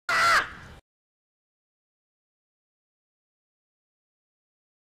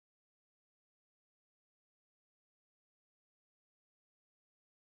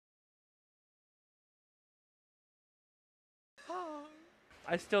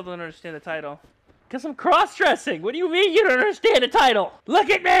I still don't understand the title. Because I'm cross-dressing. What do you mean you don't understand the title? Look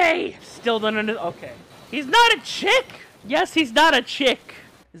at me! Still don't understand. Okay. He's not a chick? Yes, he's not a chick.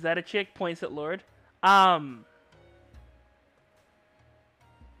 Is that a chick? Points at Lord. No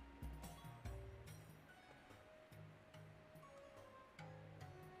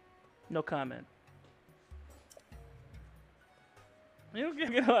comment. You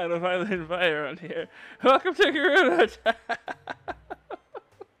can get a lot of violent fire on here. Welcome to Corona.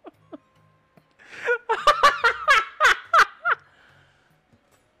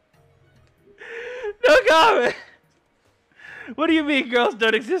 No comment. What do you mean girls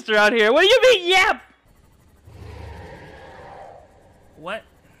don't exist around here? What do you mean, yep? What?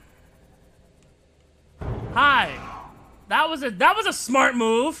 Hi. That was a smart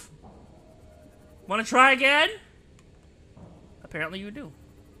move. Want to try again? Apparently you do.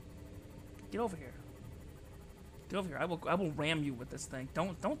 Get over here. Get over here. I will ram you with this thing.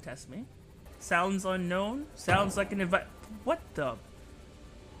 Don't test me. Sounds unknown. Sounds like an invite. What the?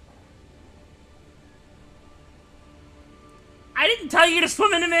 I didn't tell you to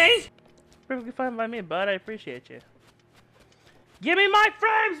swim into me! Perfectly fine by me, bud. I appreciate you. Give me my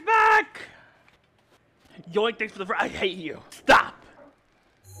frames back! Yoink, thanks for the I hate you. Stop!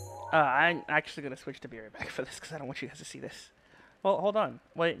 I'm actually gonna switch to be right back for this because I don't want you guys to see this. Well, hold on.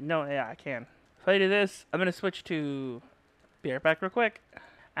 Wait, no, yeah, I can. If I do this, I'm gonna switch to be right back real quick.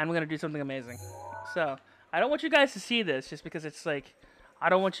 And we're gonna do something amazing. So, I don't want you guys to see this just because it's like, I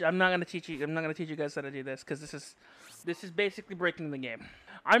don't want you, I'm not gonna teach you guys how to do this because this is basically breaking the game.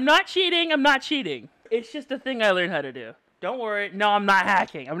 I'm not cheating, It's just a thing I learned how to do. Don't worry, no, I'm not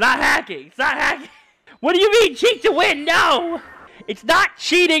hacking. It's not hacking. What do you mean, cheat to win? No! It's not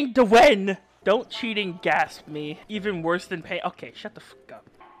cheating to win! Don't cheating gasp me. Even worse than pay. Okay, shut the fuck up.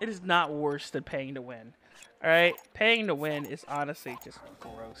 It is not worse than paying to win. Alright? Paying to win is honestly just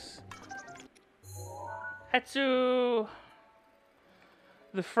gross. Hetsu!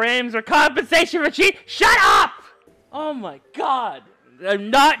 The frames are compensation for cheat. Shut up! Oh my god.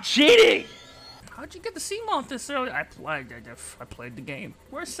 I'm not cheating! How'd you get the C-Month this early? I played the game.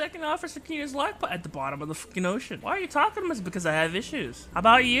 Where's second officer Kina's life at the bottom of the fucking ocean? Why are you talking to me? It's because I have issues. How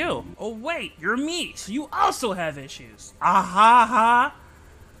about you? Oh wait, you're me, so you also have issues. Aha ha.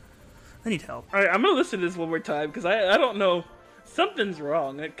 I need help. Alright, I'm gonna listen to this one more time because I don't know. Something's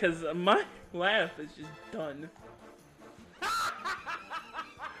wrong because my laugh is just done.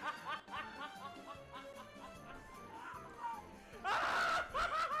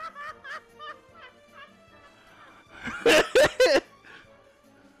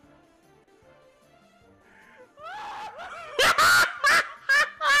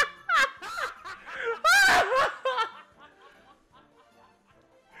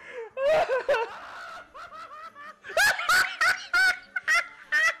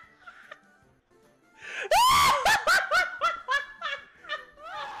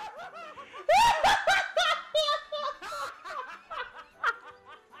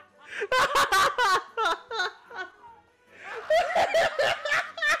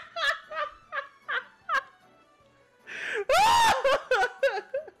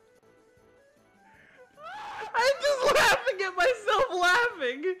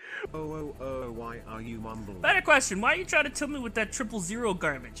 Why are you mumbling? Better question, why are you trying to tell me with that 000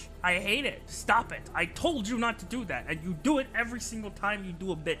 garbage? I hate it. Stop it. I told you not to do that, and you do it every single time you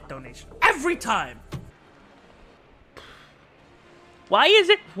do a bit donation. Every time! Why is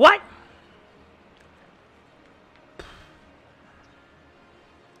it? What?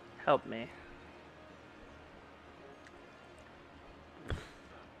 Help me.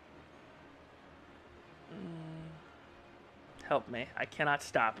 Help me. I cannot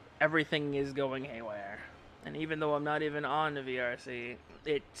stop. Everything is going haywire. And even though I'm not even on the VRC,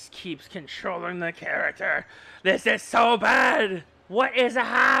 it keeps controlling the character. This is so bad! What is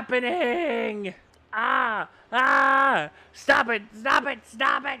happening? Ah! Stop it! Stop it!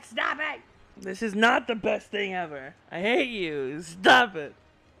 Stop it! Stop it! This is not the best thing ever. I hate you. Stop it.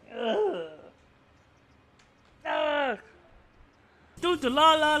 Ugh. Ugh. Dude,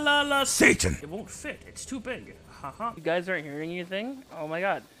 la Satan! It won't fit. It's too big. Haha. You guys aren't hearing anything? Oh my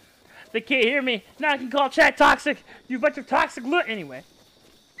god. They can't hear me. Now I can call chat toxic. You bunch of toxic anyway.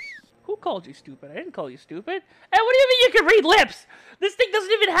 Who called you stupid? I didn't call you stupid. Hey, what do you mean you can read lips? This thing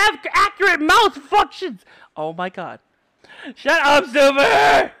doesn't even have accurate mouth functions. Oh my god. Shut up,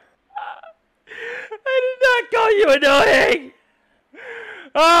 Super! I did not call you annoying!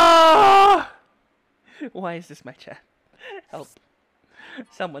 Oh! Why is this my chat? Help.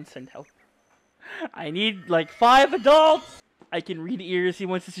 Someone send help. I need like 5 adults. I can read ears. He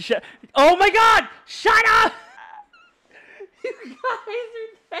wants us to shut. Oh my god! Shut up! You guys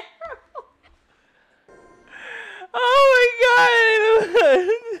are terrible. Oh my god.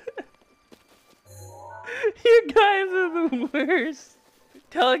 You guys are the worst.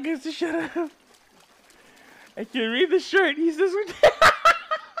 Telling us to shut up. I can read the shirt. He says we're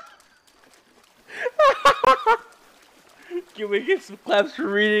Can we get some claps for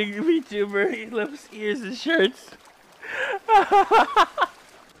reading VTuber lips, ears, and shirts?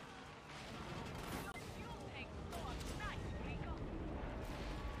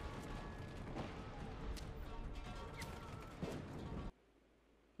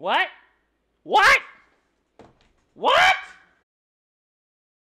 What? What? What?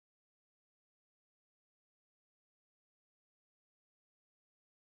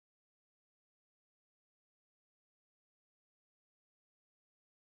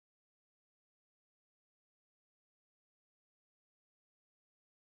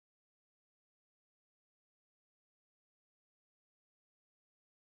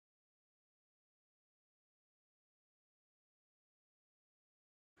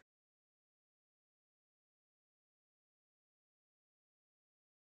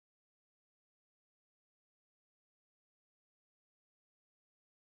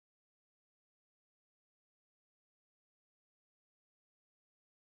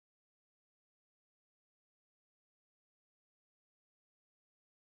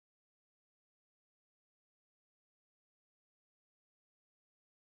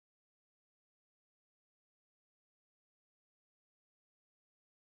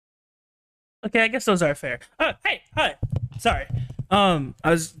 Okay, I guess those are fair. Hey, hi. Sorry. I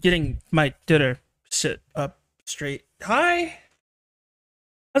was getting my dinner shit up straight. Hi.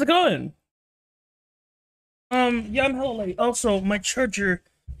 How's it going? Yeah, I'm hella late. Also, my charger,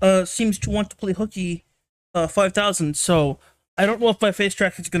 seems to want to play hooky, 5000, so I don't know if my face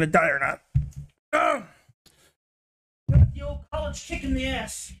track is gonna die or not. Got the old college kick in the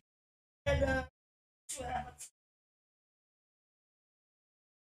ass. And, see what happens.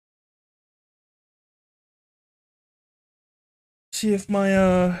 See if my,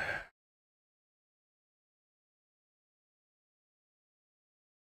 yeah,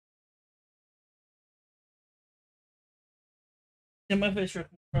 my face track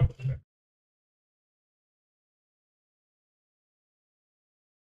is probably better.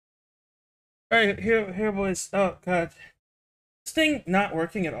 Alright, here, boys. Oh, God. This thing not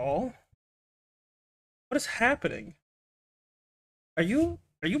working at all? What is happening? Are you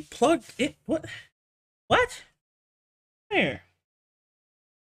plugged in? What? What? Here.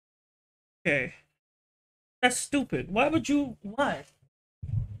 Okay. That's stupid. Why would you? Why?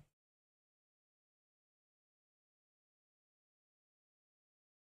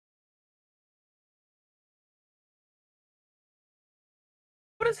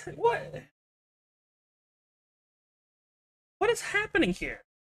 What is what? What is happening here?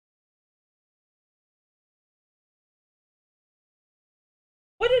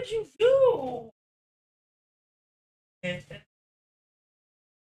 What did you do?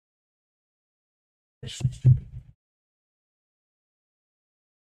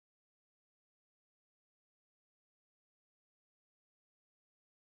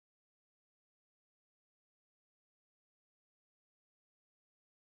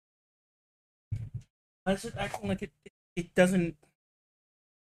 Why is it acting like it doesn't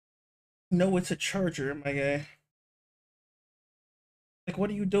know it's a charger, my guy? Like,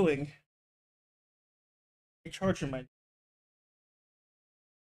 what are you doing? A charger, my.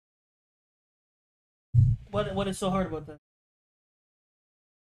 What is so hard about that?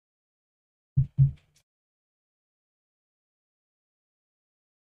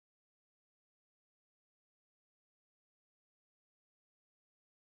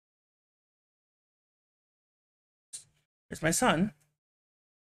 It's my son.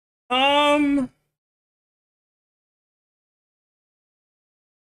 Um.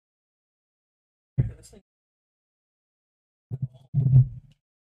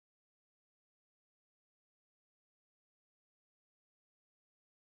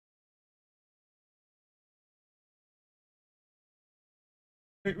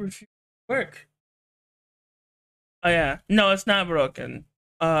 It refused to work. Oh yeah. No, it's not broken.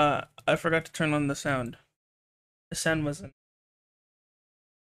 I forgot to turn on the sound. The sound wasn't.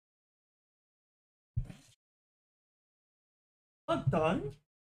 Not done.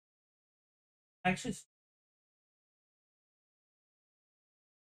 Actually,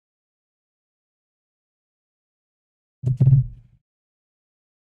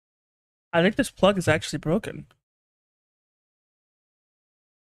 I think this plug is actually broken.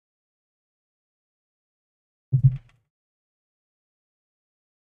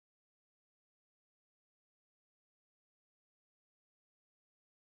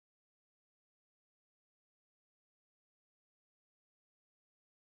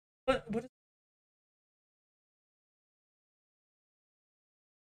 What is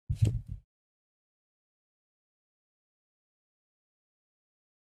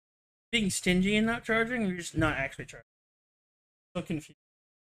being stingy and not charging, or you're just not actually charging? So confused.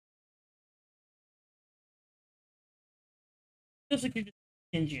 Feels like you're just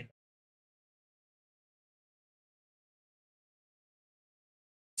stingy.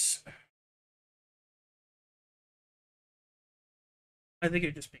 I think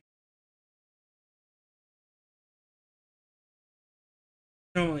you're just being.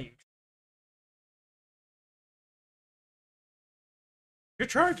 Normally, you're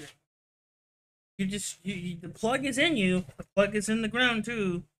charging. You just the plug is in you. The plug is in the ground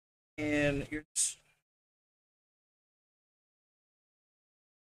too, and you're just.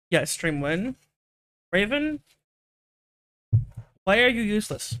 Yeah, stream win. Raven, why are you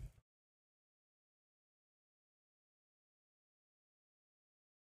useless?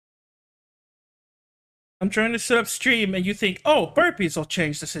 I'm trying to set up stream and you think, oh, burpees will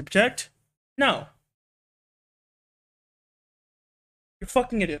change the subject. No. You're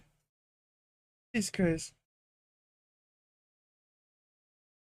fucking idiot. Jesus Christ.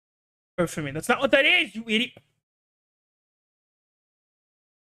 Burp for me. That's not what that is, you idiot.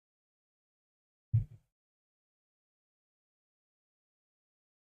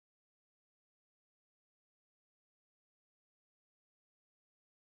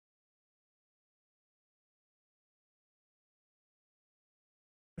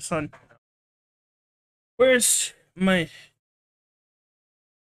 Son. Where's my...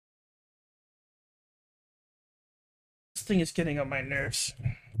 This thing is getting on my nerves.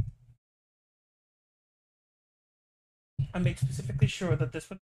 I made specifically sure that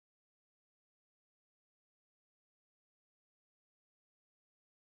this would...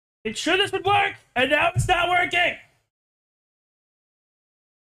 Made sure this would work, and now it's not working!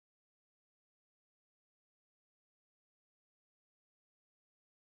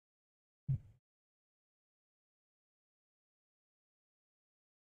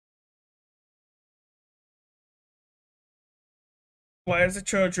 Why is the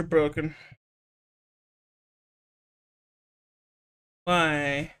charger broken?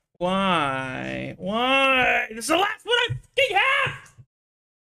 Why? Why? Why? This is the last one I fucking have!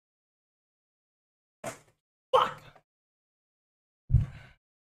 Fuck!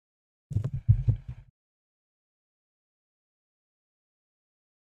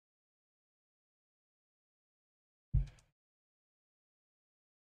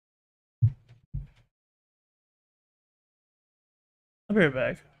 I'll be right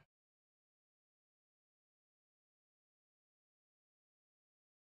back.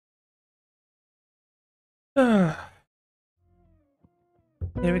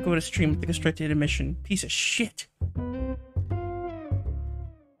 Here we go to stream with the restricted emission. Piece of shit.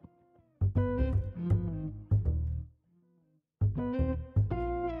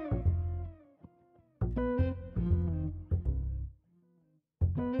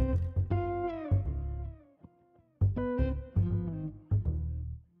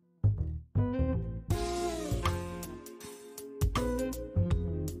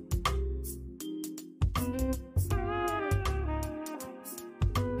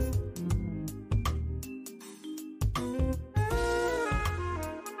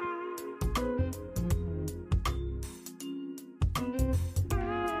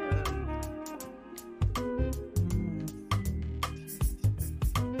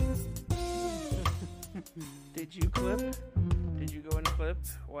 Did you clip? Did you go and clip?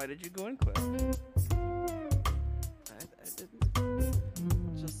 Why did you go and clip? I didn't.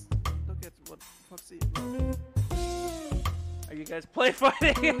 Just look at what Foxy. Are you guys play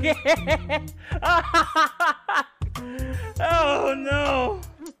fighting again? Oh no!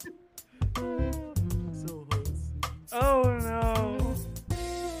 So wholesome. Oh no!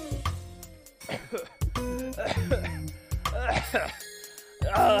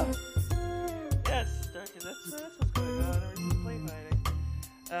 Yes, Duncan, that's what's going on. We're just play fighting.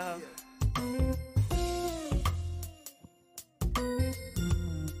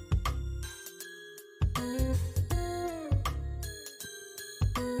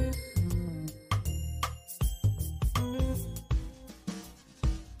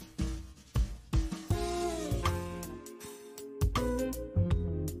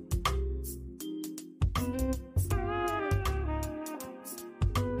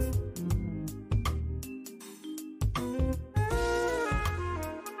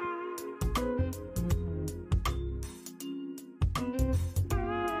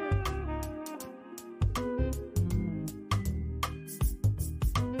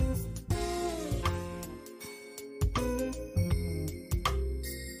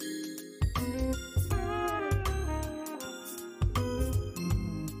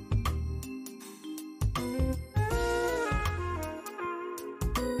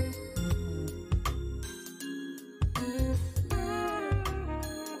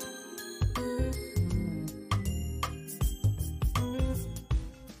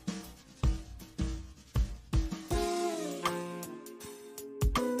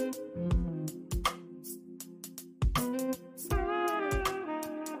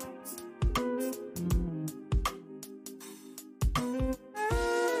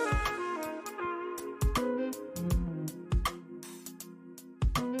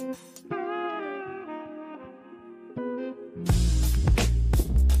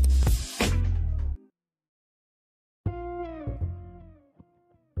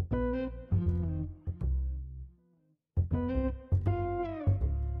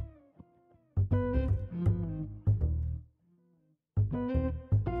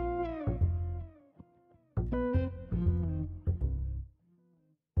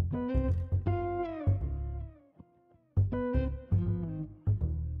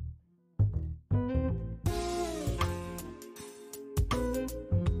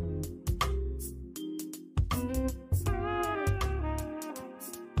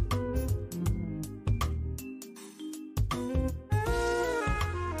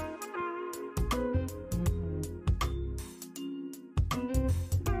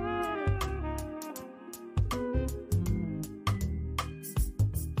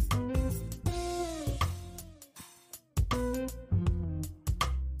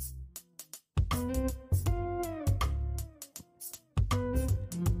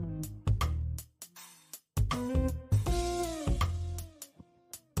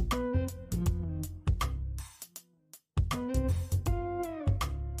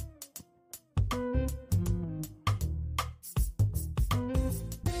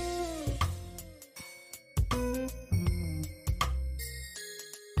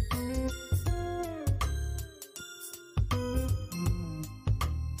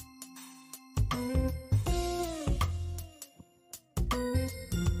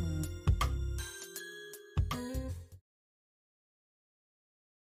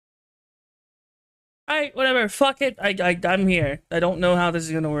 Alright, whatever. Fuck it. I'm here. I don't know how this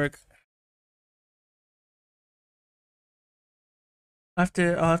is gonna work. I'll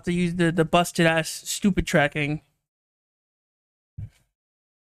have to use the busted ass stupid tracking.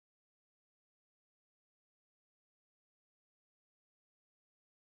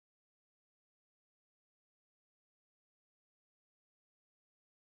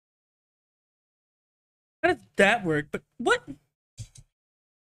 How does that work? But what?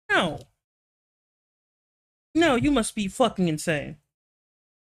 No. No, you must be fucking insane.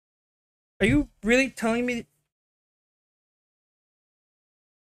 Are you really telling me?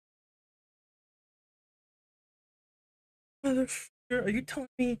 Motherfucker, are you telling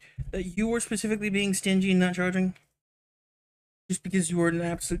me that you were specifically being stingy and not charging? Just because you were an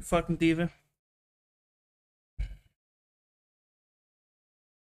absolute fucking diva?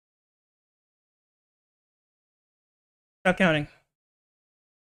 Stop counting.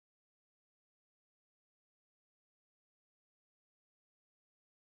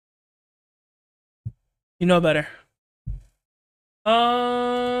 You know better.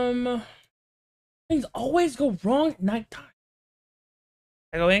 Things always go wrong at nighttime.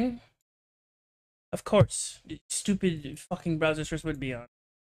 Going? Of course. Stupid fucking browser source would be on.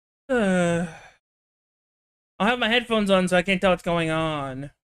 I'll have my headphones on so I can't tell what's going on.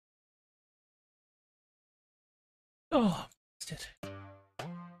 Oh, missed it.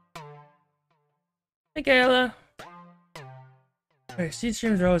 Hey, Kayla. Alright, seed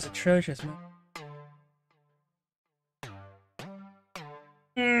streams are always atrocious, man.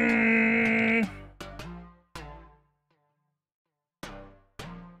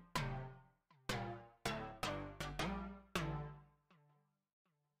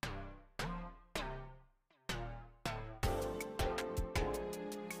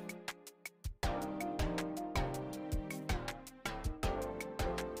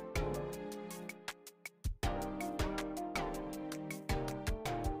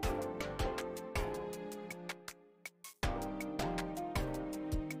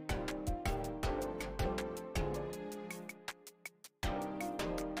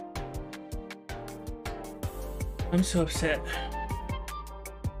 I'm so upset.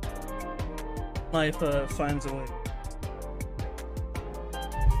 Life finds a way.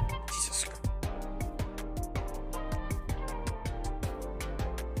 Jesus Christ.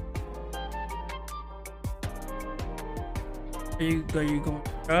 Are you going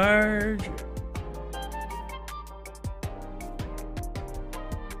to charge?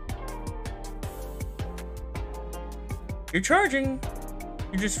 You're charging.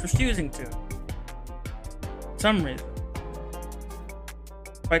 You're just refusing to. Some reason,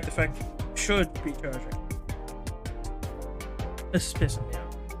 despite the fact you should be charging. This is pissing me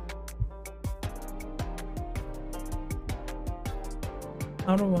out.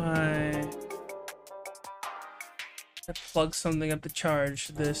 How do I plug something up to charge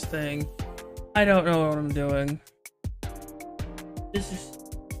this thing? I don't know what I'm doing.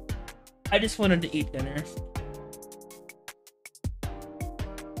 I just wanted to eat dinner.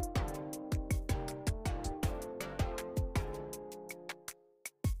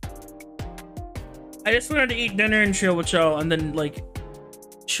 I just wanted to eat dinner and chill with y'all, and then like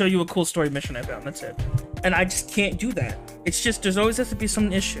show you a cool story mission I found. That's it. And I just can't do that. It's just there's always has to be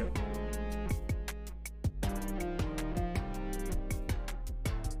some issue.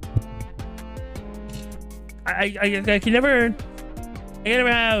 I can never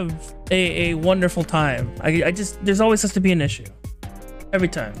have a wonderful time. I just there's always has to be an issue every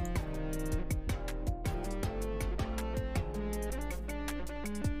time.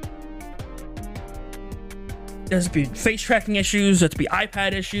 There's to be face tracking issues, there's to be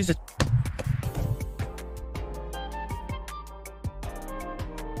iPad issues.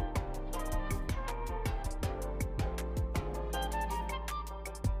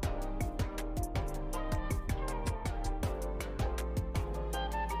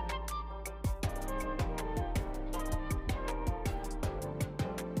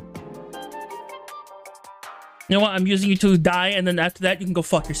 You know what? I'm using you to die, and then after that, you can go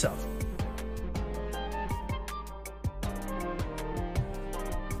fuck yourself.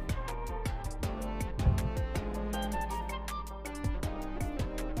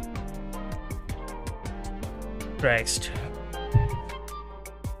 Christ.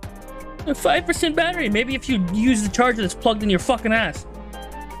 A 5% battery. Maybe if you use the charger that's plugged in your fucking ass.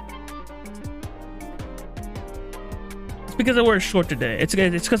 It's because I wore a short today. It's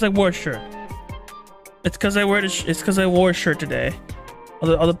because I wore a shirt. It's because I wore a shirt today.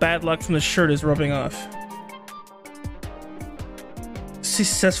 All the bad luck from the shirt is rubbing off.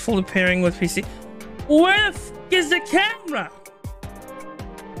 Successful pairing with PC. Where the f is the camera?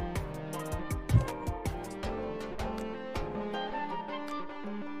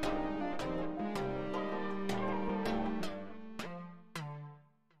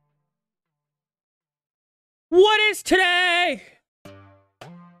 today.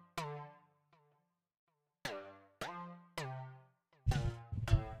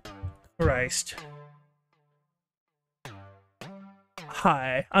 Christ.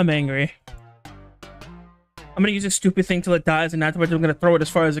 Hi, I'm angry. I'm gonna use this stupid thing till it dies, and afterwards I'm gonna throw it as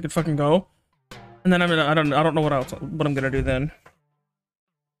far as it could fucking go. And then I don't know what I'm gonna do then.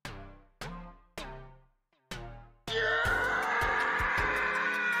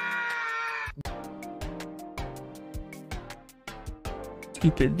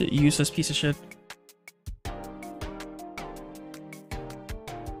 Stupid, useless piece of shit.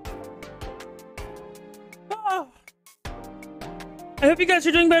 Oh. I hope you guys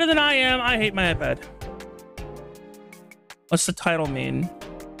are doing better than I am. I hate my iPad. What's the title mean?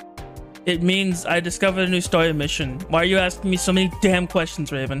 It means I discovered a new story mission. Why are you asking me so many damn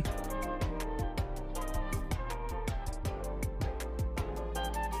questions, Raven?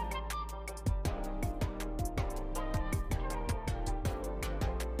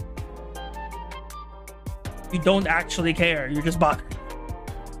 You don't actually care. You're just bothered.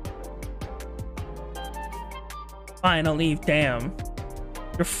 Fine, I'll leave. Damn.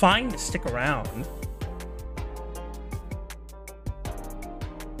 You're fine to stick around.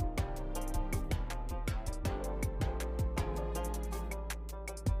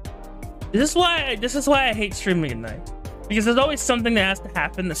 This is why I hate streaming at night. Because there's always something that has to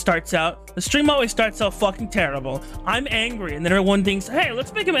happen that starts out. The stream always starts out fucking terrible. I'm angry, and then everyone thinks, hey,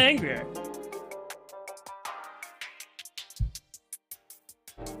 let's make him angrier.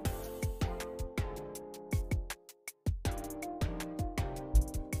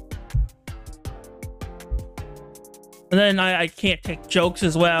 And then I can't take jokes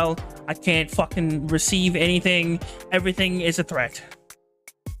as well. I can't fucking receive anything. Everything is a threat.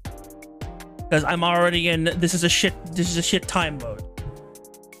 Because I'm already in this is a shit time mode.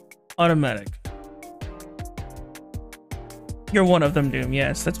 Automatic. You're one of them, Doom.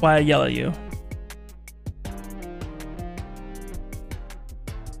 Yes, that's why I yell at you.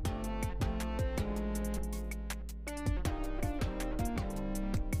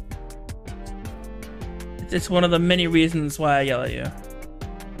 It's one of the many reasons why I yell at you.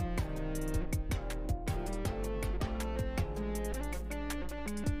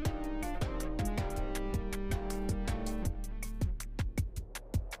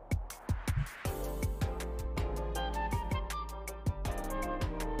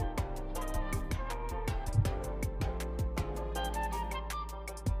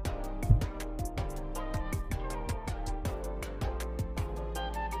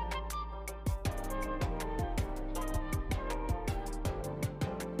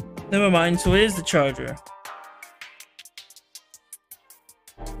 Never mind, so it is the charger.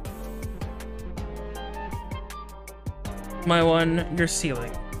 My one, your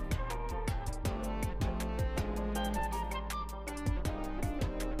ceiling.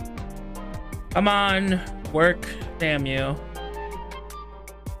 Come on, work. Damn you.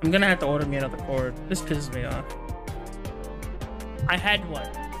 I'm gonna have to order me another cord. This pisses me off. I had one.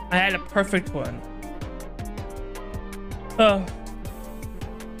 I had a perfect one. Oh.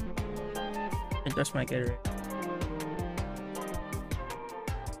 That's my Gatorade.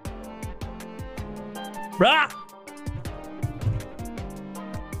 Rah!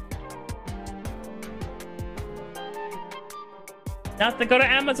 Now I have to go to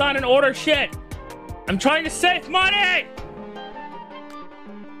Amazon and order shit. I'm trying to save money!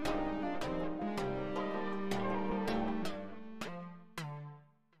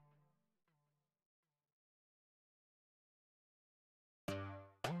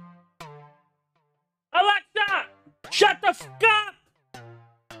 Alexa! Shut the fuck up!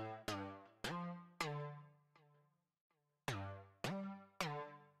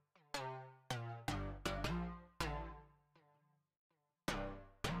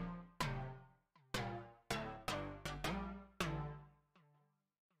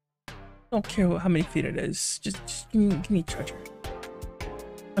 Don't care how many feet it is. Just give me treasure.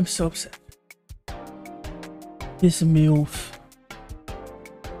 I'm so upset. Piss me off.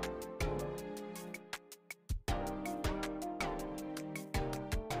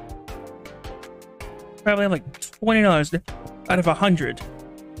 Probably have like $20 out of 100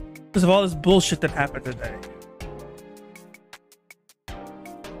 because of all this bullshit that happened today.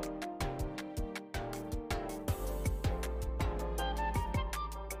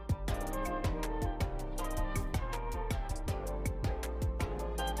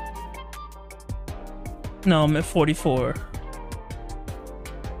 No, I'm at 44.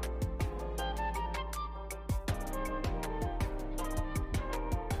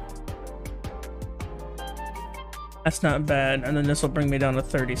 That's not bad, and then this will bring me down to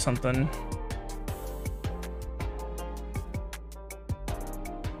 30 something.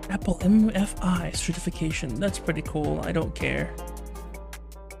 Apple MFI certification. That's pretty cool. I don't care.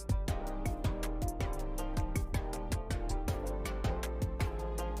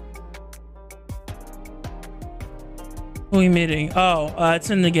 Who are we meeting? Oh, it's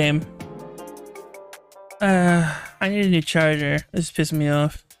in the game. I need a new charger. This is pissing me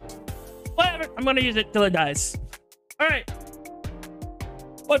off. Whatever. I'm gonna use it till it dies. All right.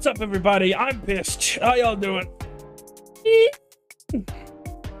 What's up, everybody? I'm pissed. How y'all doing?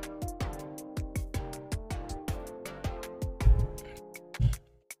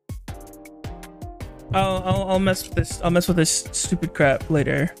 I'll mess with this. I'll mess with this stupid crap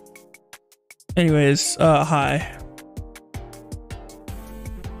later. Anyways, hi.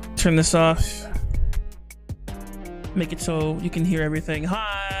 Turn this off. Make it so you can hear everything.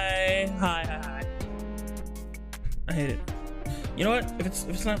 Hi. I hate it. You know what? If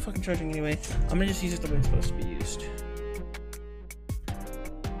it's not fucking charging anyway, I'm gonna just use it the way it's supposed to be used.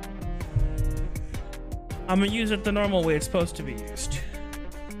 I'm gonna use it the normal way it's supposed to be used.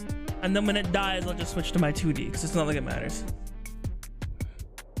 And then when it dies, I'll just switch to my 2D, because it's not like it matters.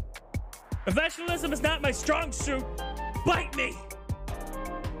 Professionalism is not my strong suit. Bite me!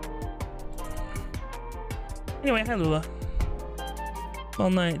 Anyway, hi Lula.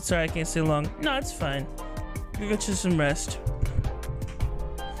 All night. Sorry I can't stay long. No, it's fine. Go get you some rest.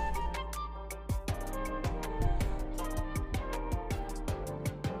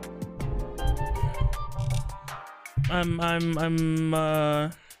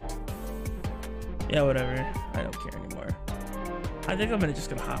 Yeah, whatever. I don't care anymore. I think I'm just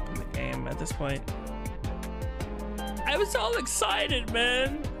gonna hop in the game at this point. I was all excited,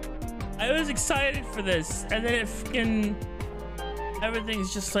 man. I was excited for this, and then it fucking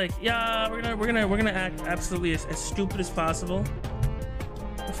everything's just like, yeah, we're gonna act absolutely as stupid as possible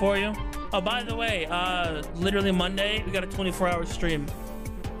for you. Oh, by the way, literally Monday we got a 24-hour stream,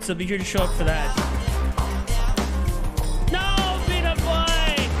 so be sure to show up for that. No, Peanut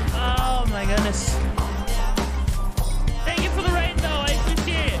Boy! Oh my goodness. Thank you for the raid, though. I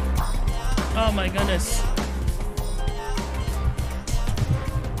appreciate it. Oh my goodness.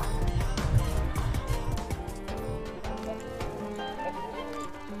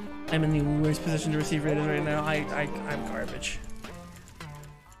 I'm in the worst position to receive raids right now. I'm garbage.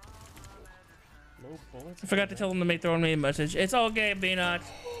 I forgot to tell them to make their own main message. It's okay, Beanot.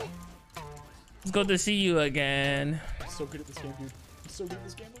 It's good to see you again. I'm so good at this game, dude. I'm so good at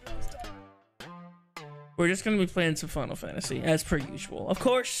this game. Look at this time. We're just gonna be playing some Final Fantasy as per usual. Of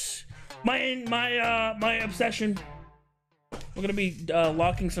course, my obsession. We're gonna be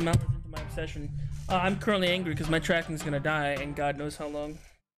locking some hours into my obsession. I'm currently angry because my tracking's gonna die, and God knows how long.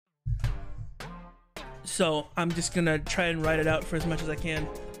 So I'm just gonna try and ride it out for as much as I can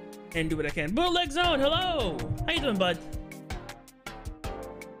and do what I can. Bootleg Zone, hello! How you doing, bud?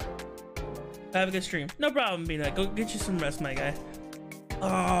 Have a good stream. No problem, Beanut. Go get you some rest, my guy.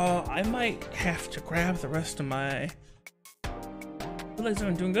 I might have to grab the rest of my... Bootleg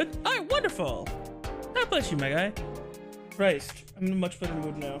Zone, doing good? Alright, wonderful! God bless you, my guy. Christ, I'm in a much better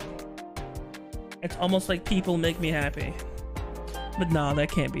mood now. It's almost like people make me happy. But nah,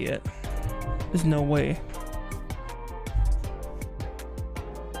 that can't be it. There's no way.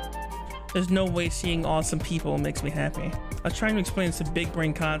 There's no way seeing awesome people makes me happy. I was trying to explain some big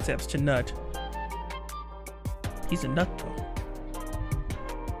brain concepts to Nut. He's a nut though.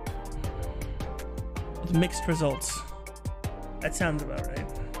 With mixed results. That sounds about right.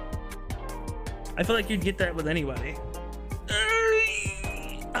 I feel like you'd get that with anybody.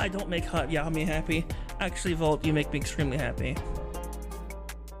 I don't make Yami happy. Actually, Volt, you make me extremely happy.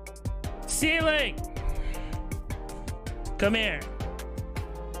 Ceiling! Come here.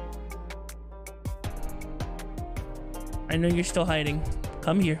 I know you're still hiding.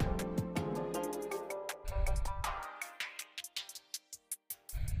 Come here.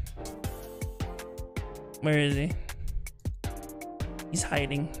 Where is he? He's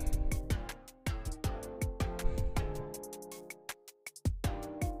hiding.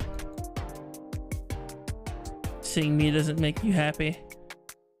 Seeing me doesn't make you happy.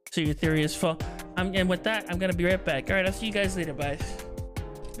 So your theory is false. And with that, I'm gonna be right back. All right, I'll see you guys later, bye.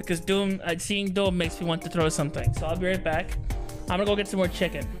 Because Doom, seeing Doom makes me want to throw something. So I'll be right back. I'm gonna go get some more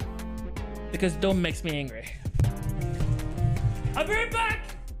chicken. Because Doom makes me angry. I'll be right back!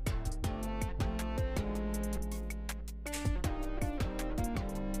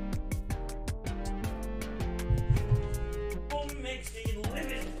 Doom makes me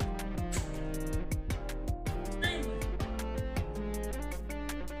livid.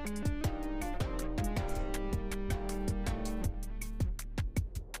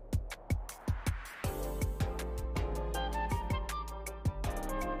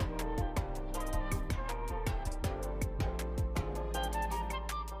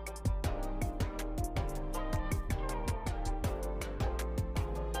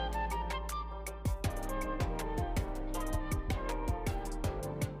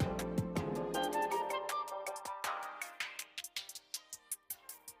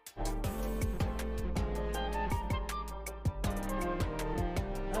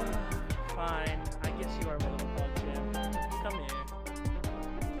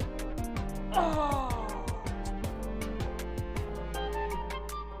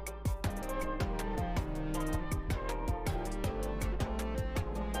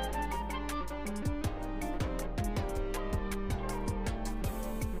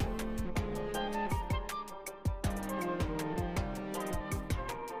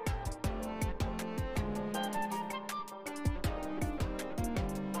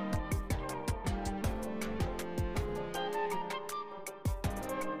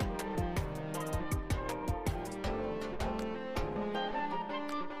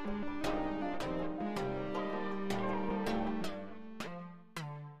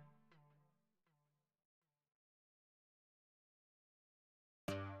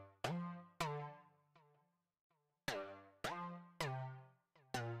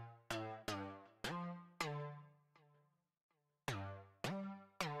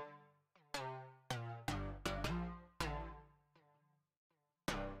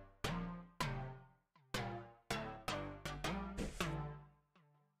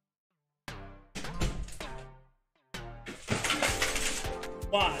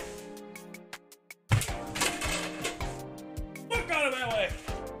 Why? Fuck out of my way!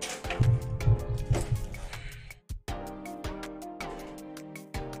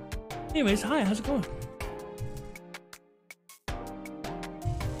 Anyways, hi, how's it going?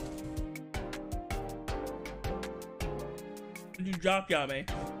 Did you drop you on me?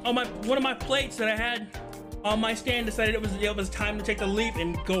 Oh, one of my plates that I had on my stand decided it was time to take a leap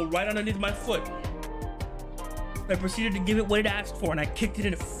and go right underneath my foot. I proceeded to give it what it asked for, and I kicked it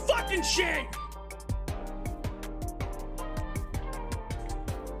into fucking shit!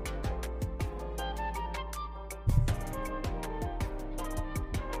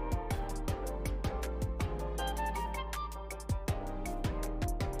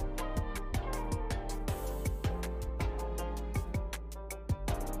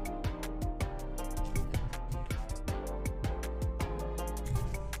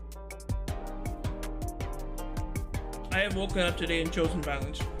 I have woken up today and chosen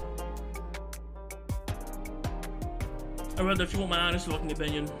violence. I'd rather if you want my honest fucking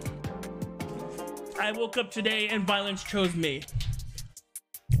opinion. I woke up today and violence chose me.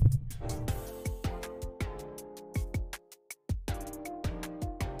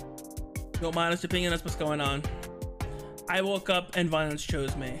 You want my honest opinion? That's what's going on. I woke up and violence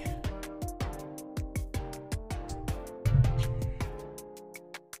chose me.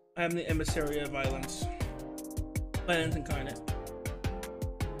 I am the emissary of violence. Violence incarnate.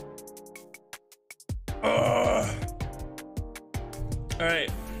 Alright.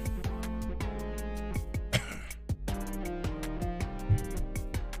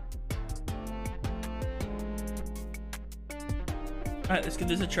 Alright, let's give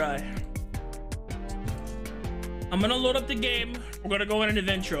this a try. I'm gonna load up the game. We're gonna go on an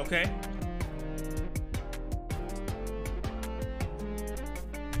adventure, okay?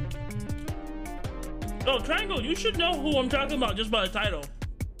 Oh, Triangle, you should know who I'm talking about just by the title.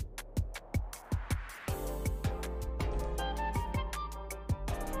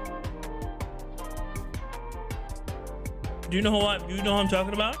 Do you know who I'm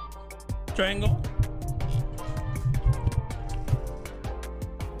talking about? Triangle?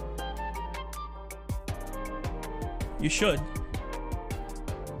 You should.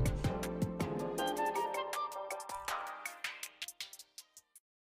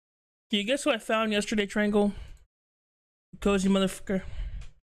 Can you guess what I found yesterday, Triangle? Cozy motherfucker.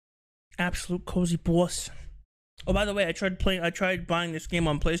 Absolute cozy boss. Oh, by the way, I tried buying this game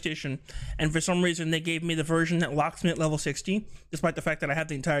on PlayStation, and for some reason they gave me the version that locks me at level 60, despite the fact that I have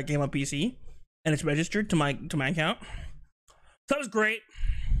the entire game on PC, and it's registered to my account. So that was great.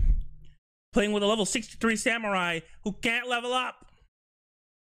 Playing with a level 63 samurai who can't level up.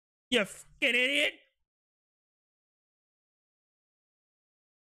 You fucking idiot.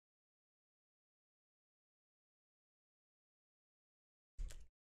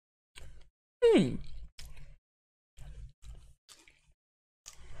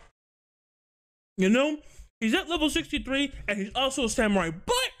 You know, he's at level 63 and he's also a samurai,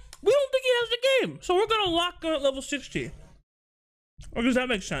 but we don't think he has the game. So we're gonna lock him at level 60. Or does that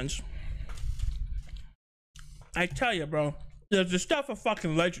make sense? I tell you, bro, there's the stuff of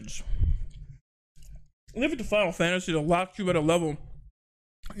fucking legends. Leave it to Final Fantasy to lock you at a level,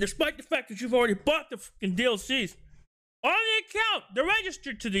 despite the fact that you've already bought the fucking DLCs on the account. They're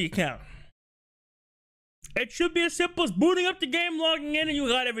registered to the account. It should be as simple as booting up the game, logging in, and you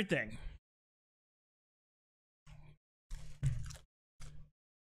got everything.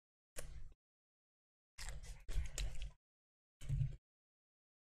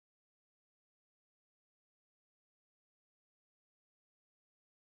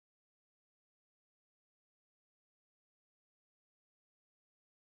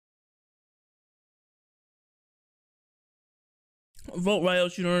 Vote right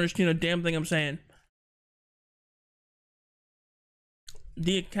else you don't understand a damn thing I'm saying.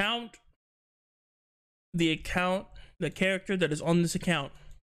 The character that is on this account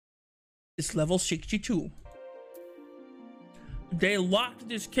is level 62. They locked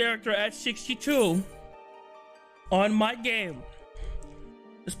this character at 62 on my game,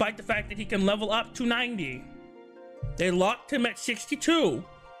 despite the fact that he can level up to 90. They locked him at 62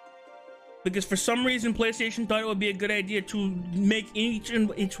 because for some reason PlayStation thought it would be a good idea to make each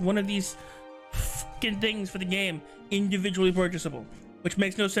one of these fucking things for the game individually purchasable, which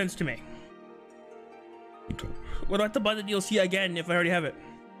makes no sense to me. What do I have to buy the DLC again if I already have it?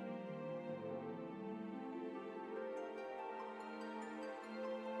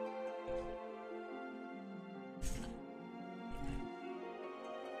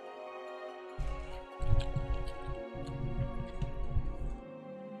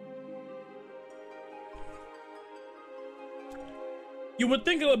 You would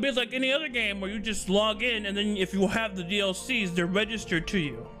think it would be like any other game where you just log in and then if you have the DLCs, they're registered to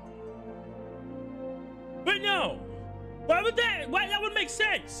you. But no, why would that? Why that would make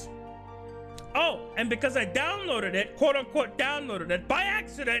sense? Oh, and because I downloaded it, quote unquote downloaded it by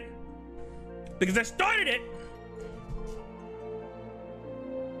accident, because I started it.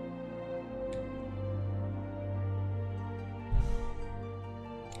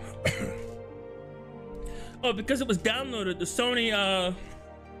 Oh, because it was downloaded, the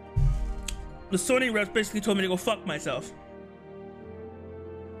Sony reps basically told me to go fuck myself.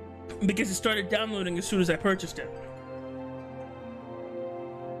 Because it started downloading as soon as I purchased it.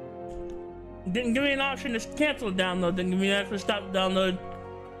 Didn't give me an option to cancel the download, didn't give me an option to stop the download.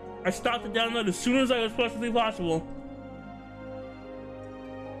 I stopped the download as soon as I was possibly possible.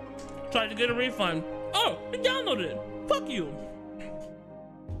 Tried to get a refund. Oh, it downloaded it. Fuck you.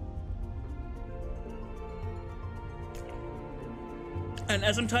 And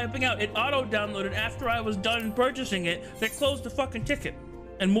as I'm typing out, it auto-downloaded after I was done purchasing it. They closed the fucking ticket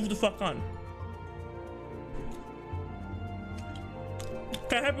and moved the fuck on.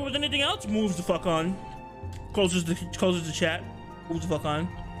 Can't happen with anything else. Moves the fuck on. Closes the chat. Moves the fuck on.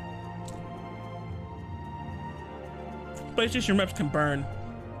 PlayStation reps can burn.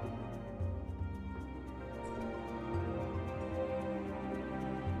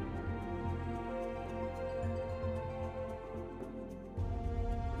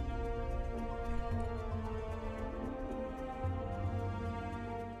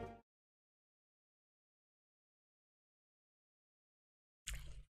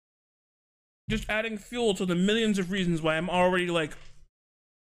 Just adding fuel to the millions of reasons why I'm already like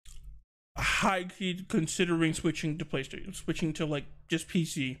high-key considering switching to PlayStation, switching to like just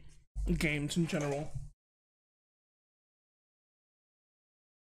PC games in general.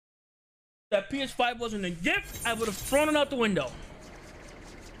 That PS5 wasn't a gift, I would have thrown it out the window.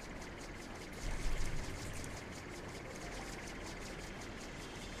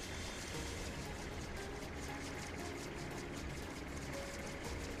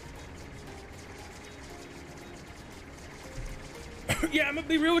 Yeah, I'm gonna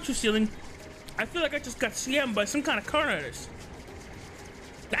be real with you, Ceiling. I feel like I just got scammed by some kind of con artist.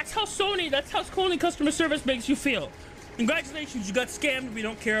 That's how Sony customer service makes you feel. Congratulations, you got scammed. We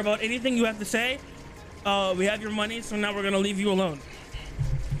don't care about anything you have to say. We have your money, so now we're gonna leave you alone.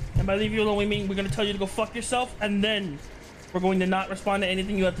 And by leave you alone, we mean we're gonna tell you to go fuck yourself, and then we're going to not respond to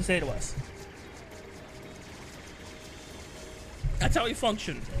anything you have to say to us. That's how we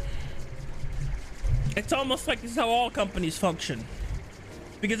function. It's almost like this is how all companies function.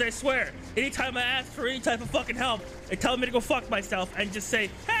 Because I swear, anytime I ask for any type of fucking help, they tell me to go fuck myself and just say,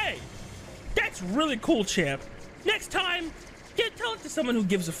 hey, that's really cool, champ. Next time, tell it to someone who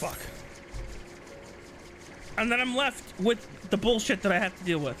gives a fuck. And then I'm left with the bullshit that I have to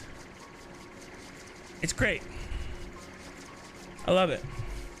deal with. It's great. I love it.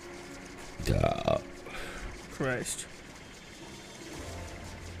 Christ.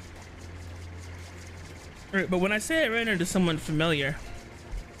 Right, but when I say I ran into someone familiar,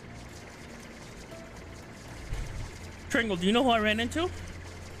 Tringle, do you know who I ran into?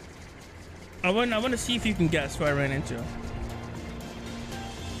 I want to see if you can guess who I ran into.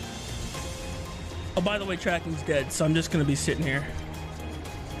 Oh, by the way, tracking's dead, so I'm just gonna be sitting here.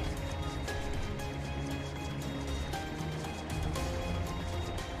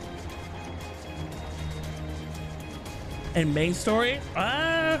 And main story?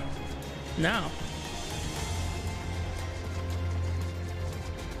 No.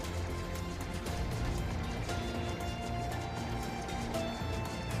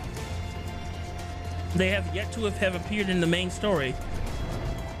 They have yet to have appeared in the main story,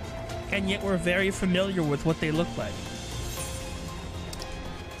 and yet we're very familiar with what they look like.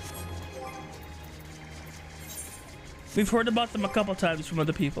 We've heard about them a couple times from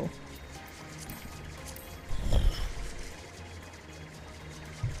other people.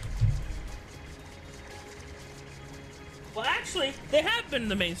 Well, actually, they have been in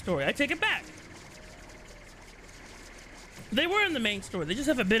the main story. I take it back. They were in the main story. They just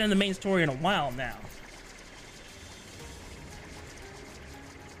haven't been in the main story in a while now.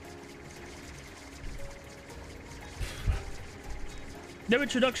 Their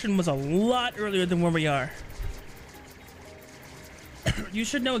introduction was a lot earlier than where we are. You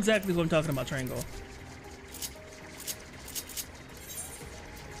should know exactly what I'm talking about, Triangle.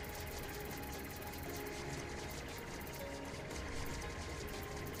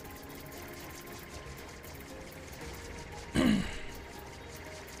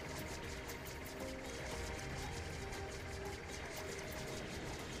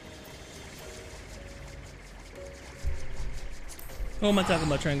 What am I talking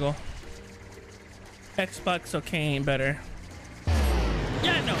about, Triangle? Xbox okay ain't better.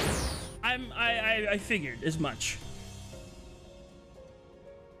 Yeah, no. I figured as much.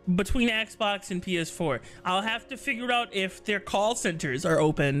 Between Xbox and PS4, I'll have to figure out if their call centers are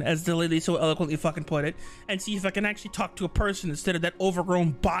open, as the lady so eloquently fucking put it, and see if I can actually talk to a person instead of that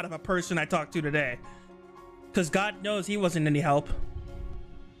overgrown bot of a person I talked to today. Because God knows he wasn't any help.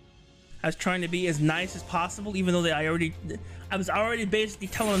 I was trying to be as nice as possible, even though I was already basically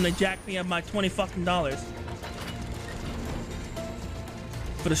telling them to jack me up my $20 fucking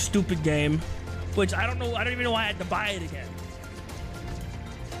for the stupid game, which I don't even know why I had to buy it again.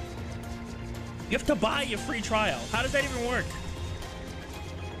 You have to buy your free trial. How does that even work?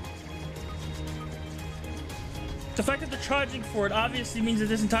 The fact that they're charging for it obviously means that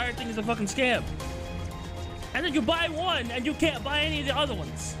this entire thing is a fucking scam. And then you buy one and you can't buy any of the other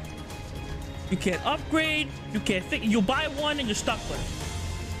ones. You can't upgrade, you can't fix. You buy one and you're stuck with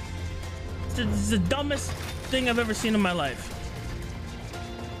it. This is the dumbest thing I've ever seen in my life.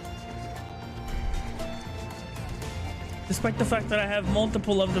 Despite the fact that I have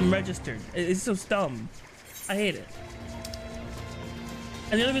multiple of them registered. It's so dumb. I hate it.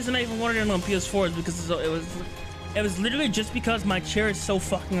 And the only reason I even wanted it on PS4 is because it was literally just because my chair is so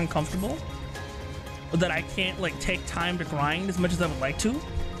fucking uncomfortable that I can't like take time to grind as much as I would like to.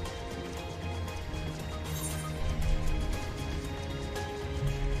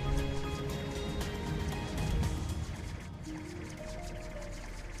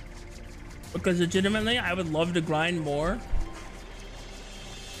 Because legitimately, I would love to grind more,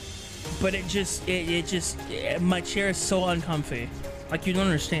 but my chair is so uncomfy. Like, you don't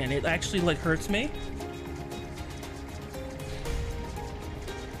understand. It actually like hurts me.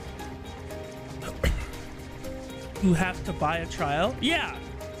 You have to buy a trial. Yeah,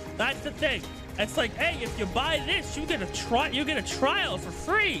 that's the thing. It's like, hey, if you buy this, you get a trial for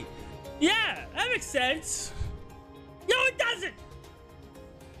free. Yeah, that makes sense. No, it doesn't.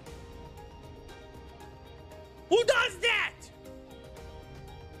 Who does that?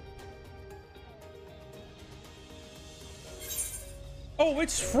 Oh,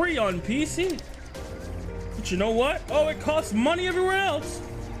 it's free on PC. But you know what? Oh, it costs money everywhere else.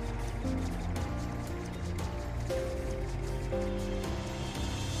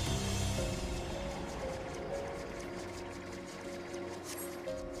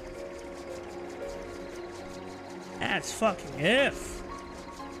 That's fucking if.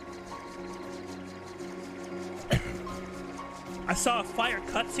 I saw a fire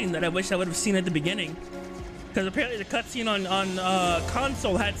cutscene that I wish I would have seen at the beginning, because apparently the cutscene on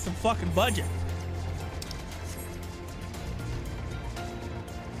console had some fucking budget.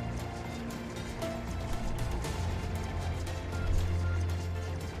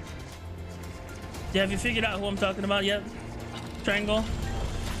 Yeah, have you figured out who I'm talking about yet, Triangle?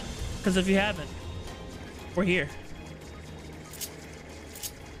 Because if you haven't, we're here.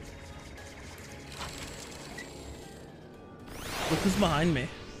 Look who's behind me.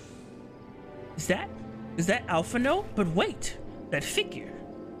 Is that Alphano? But wait, that figure.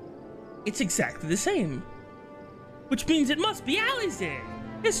 It's exactly the same. Which means it must be Alize,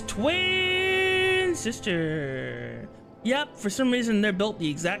 his twin sister. Yep, for some reason they're built the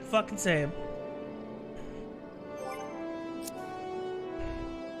exact fucking same.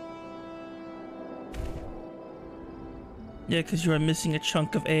 Yeah, because you are missing a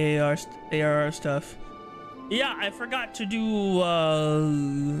chunk of ARR stuff. Yeah, I forgot to do,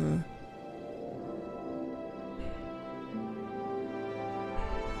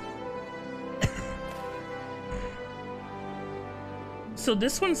 So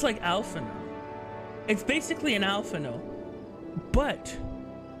this one's like Alphano. It's basically an Alphano, but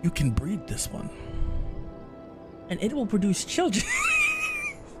you can breed this one. And it will produce children.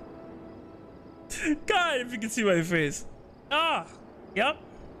 God, if you can see my face. Ah, yep.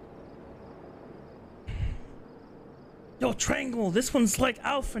 Yo, Triangle, this one's like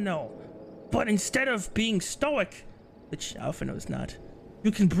Alphano, but instead of being stoic, which Alphano is not, you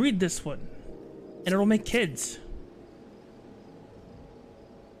can breed this one, and it'll make kids.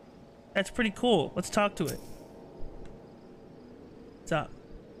 That's pretty cool. Let's talk to it. What's up?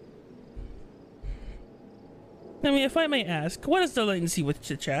 I mean, if I may ask, what is the latency with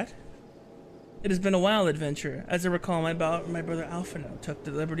chit chat? It has been a wild adventure. As I recall, my brother Alphano took the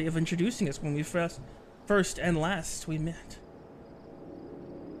liberty of introducing us when we first and last we met.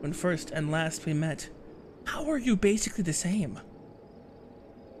 How are you basically the same?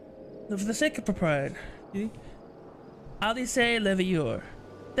 For the sake of propriety, Alice Levieur,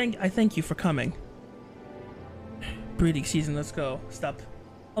 I thank you for coming. Breeding season, let's go. Stop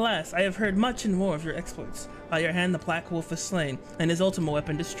Alas, I have heard much and more of your exploits. By your hand the Black Wolf is slain, and his ultimate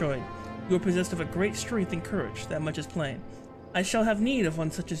weapon destroyed. You are possessed of a great strength and courage, that much is plain. I shall have need of one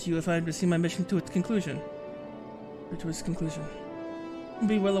such as you if I am to see my mission to its conclusion.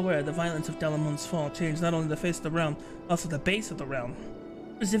 Be well aware the violence of Dalamun's fall changed not only the face of the realm, also the base of the realm.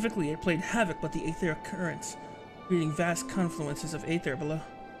 Specifically, it played havoc with the aetheric currents, creating vast confluences of aether below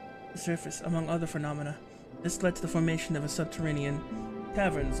the surface, among other phenomena. This led to the formation of a subterranean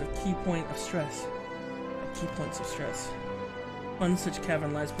caverns of key points of stress. One such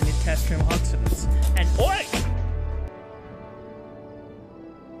cavern lies beneath Castrum Occidents. And OI!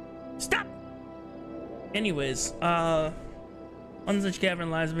 Stop! Anyways, one such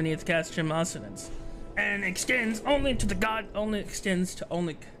cavern lies beneath Castrum Occidents. And extends only to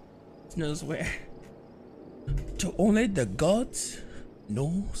knows where. To only the gods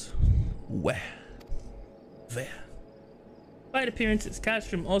knows where. By appearances,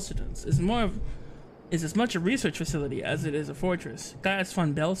 Castrum Occidents is as much a research facility as it is a fortress. Gaius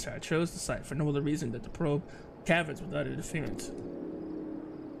von Belstar chose the site for no other reason than to probe caverns without interference.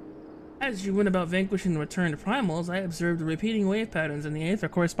 As you went about vanquishing the returned primals, I observed the repeating wave patterns in the aether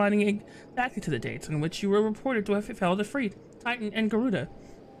corresponding exactly to the dates on which you were reported to have held a Ifrit, Titan, and Garuda.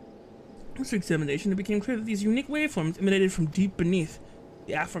 After examination, it became clear that these unique waveforms emanated from deep beneath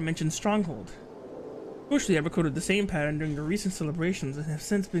the aforementioned stronghold. Crucially, I recorded the same pattern during the recent celebrations and have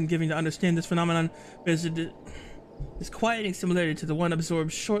since been given to understand this phenomenon bears this quieting similarity to the one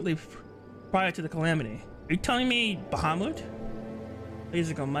absorbed shortly prior to the calamity. Are you telling me Bahamut? Days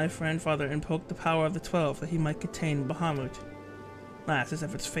ago, my grandfather invoked the power of the 12 that he might contain Bahamut. Alas, his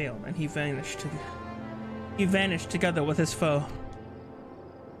efforts failed, and he vanished together with his foe.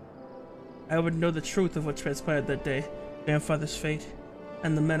 I would know the truth of what transpired that day, grandfather's fate,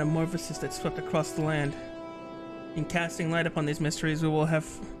 and the metamorphosis that swept across the land. In casting light upon these mysteries, we'll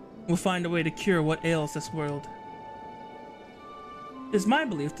find a way to cure what ails this world. It is my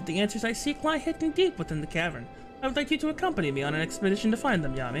belief that the answers I seek lie hidden deep within the cavern. I would like you to accompany me on an expedition to find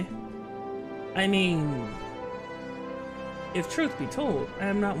them, Yami. I mean, if truth be told, I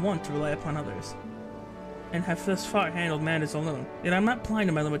am not one to rely upon others, and have thus far handled matters alone. Yet I'm not blind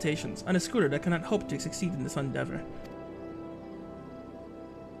to my limitations. On a scooter, I cannot hope to succeed in this endeavor.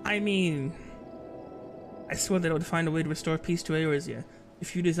 I mean, I swore that I would find a way to restore peace to Eorzea.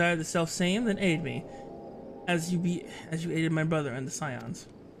 If you desire the self-same, then aid me, as you aided my brother and the Scions.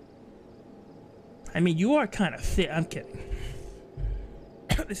 I mean, you are kind of thick. I'm kidding.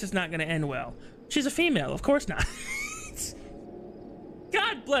 This is not going to end well. She's a female, of course not.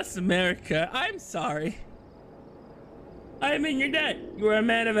 God bless America. I'm sorry. I am in your debt. You are a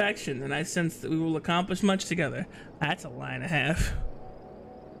man of action, and I sense that we will accomplish much together. That's a lie and a half.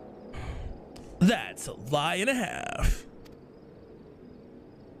 That's a lie and a half.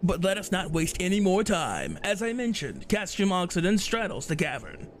 But let us not waste any more time. As I mentioned, Castrum Occident straddles the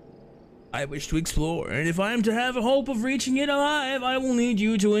cavern I wish to explore, and if I am to have a hope of reaching it alive, I will need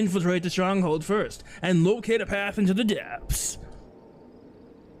you to infiltrate the stronghold first, and locate a path into the depths.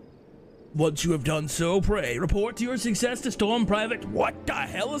 Once you have done so, pray, report to your success to Storm Private. What the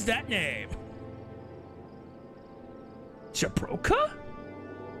hell is that name? Jabroka?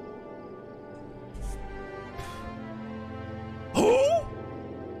 Who?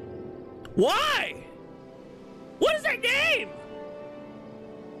 Why? What is that name?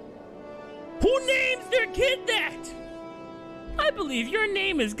 Who names their kid that? I believe your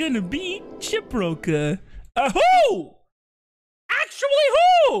name is gonna be Jabroka. Who? Actually,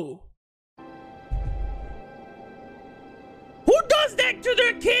 who? Who does that to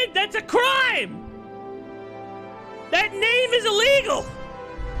their kid? That's a crime! That name is illegal!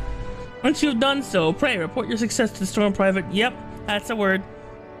 Once you've done so, pray report your success to the Storm Private. Yep, that's a word.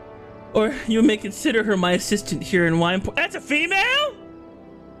 Or you may consider her my assistant here in Wineport. That's a female?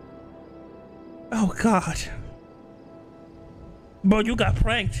 Oh God. Bro, you got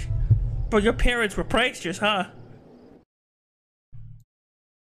pranked. Bro, your parents were pranksters, huh?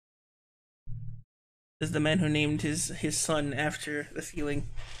 This is the man who named his son after the feeling.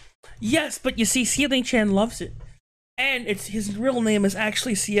 Yes, but you see, Sealing Chan loves it. And his real name is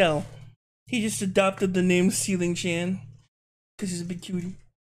actually CL. He just adopted the name Sealing Chan because he's a big cutie.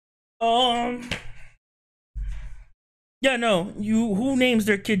 Yeah, no. Who names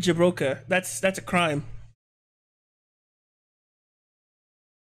their kid Jabroka? That's a crime.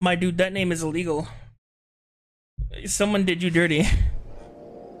 My dude, that name is illegal. Someone did you dirty.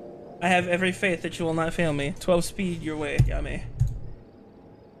 I have every faith that you will not fail me. 12 speed your way, Yami.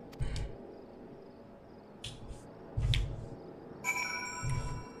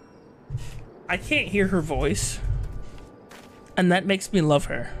 I can't hear her voice. And that makes me love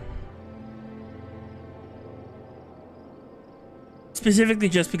her. Specifically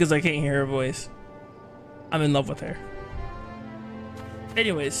just because I can't hear her voice. I'm in love with her.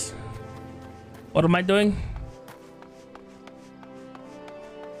 Anyways, what am I doing?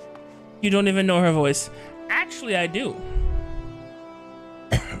 You don't even know her voice. Actually, I do.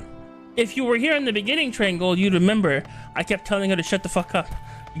 If you were here in the beginning, Triangle, you'd remember I kept telling her to shut the fuck up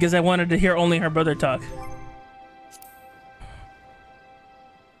because I wanted to hear only her brother talk.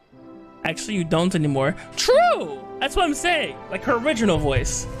 Actually, you don't anymore. True! That's what I'm saying. Like her original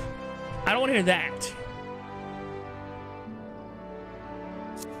voice. I don't want to hear that.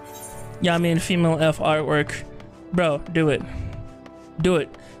 Yeah, I mean, female F artwork. Bro, do it. Do it.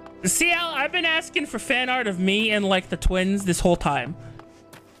 See how I've been asking for fan art of me and like the twins this whole time.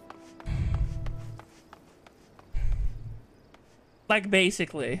 Like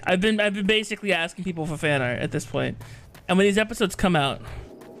basically. I've been basically asking people for fan art at this point. And when these episodes come out,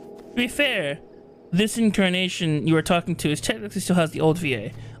 to be fair, this incarnation you were talking to is technically still has the old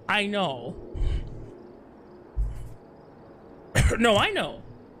VA. I know. No, I know.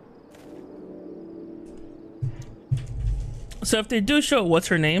 So if they do show what's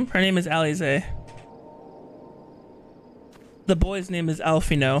her name? Her name is Alize. The boy's name is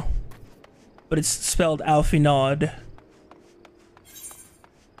Alfino, but it's spelled Alfinod.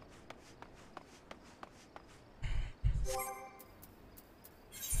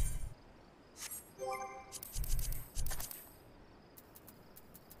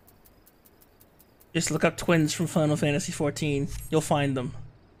 Just look up twins from Final Fantasy 14. You'll find them.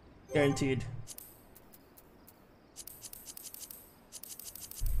 Guaranteed.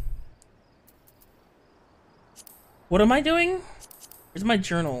 What am I doing? Where's my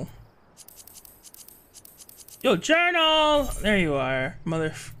journal? Yo, journal! There you are,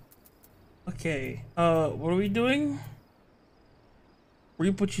 mother. Okay, what are we doing?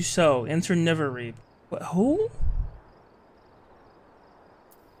 Reap what you sow. Enter never reap. What, who?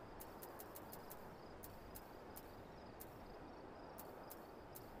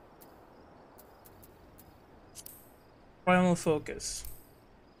 Primal focus.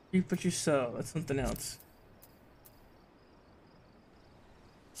 Reap what you sow. That's something else.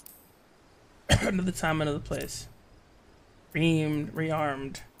 Another time, another place.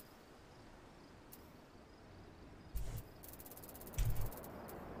 Rearmed.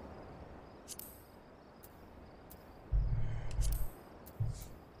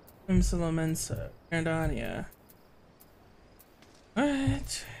 Salamensa. Grandania.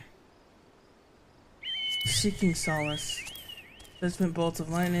 Alright. Seeking solace. Judgment bolts of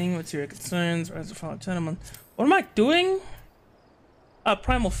lightning. What's your concerns? Rise of fallen gentlemen. What am I doing?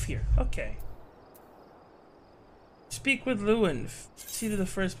 Primal fear. Okay. Speak with Lewin. See to the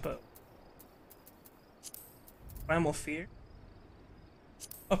first boat. Primal fear.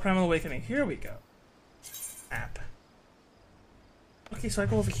 Oh, primal awakening. Here we go. App. Okay, so I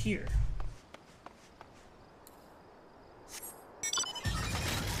go over here.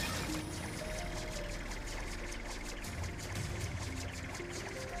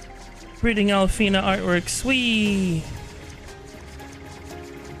 Reading Alfina artwork. Sweet.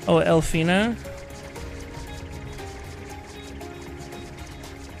 Oh, Elfina.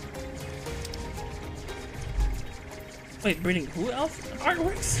 Wait, breeding who else?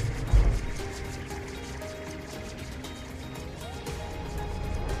 Artworks?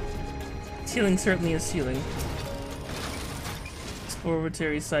 Ceiling certainly is ceiling.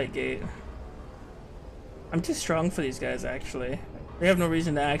 Exploratory sight gate. I'm too strong for these guys, actually. They have no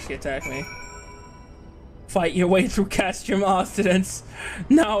reason to actually attack me. Fight your way through Castrum Ostidance.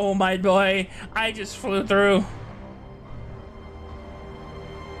 No, my boy. I just flew through.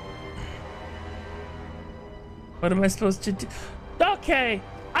 What am I supposed to do? Okay,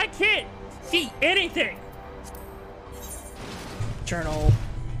 I can't see anything. Journal.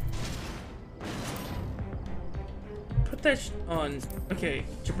 Put that on. Okay,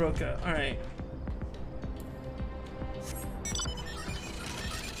 Jabroka. All right.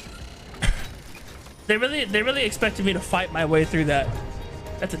 They really expected me to fight my way through that.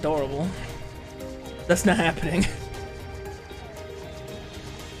 That's adorable. That's not happening.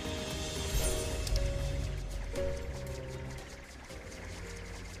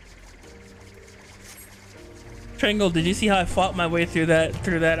 Triangle, did you see how I fought my way through that,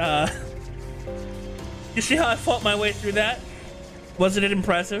 you see how I fought my way through that? Wasn't it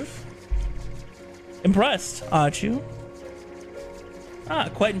impressive? Impressed, aren't you? Ah,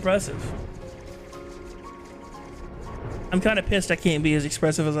 quite impressive. I'm kind of pissed I can't be as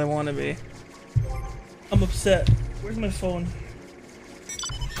expressive as I want to be. I'm upset. Where's my phone?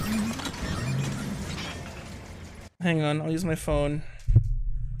 Hang on, I'll use my phone.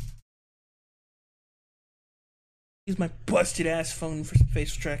 Use my busted ass phone for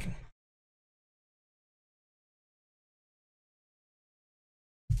face tracking.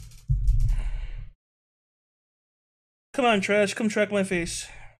 Come on, Trash, come track my face.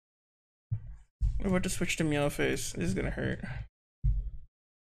 We're about to switch to meow face. This is gonna hurt. It's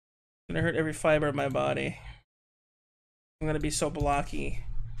gonna hurt every fiber of my body. I'm gonna be so blocky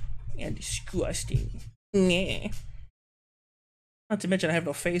and disgusting. Nah. Not to mention I have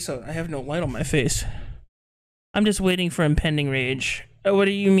no face on. I have no light on my face. I'm just waiting for impending rage. What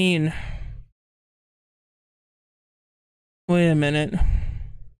do you mean? Wait a minute.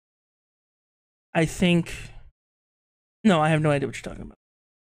 I think... No, I have no idea what you're talking about.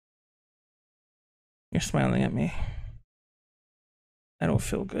 You're smiling at me. I don't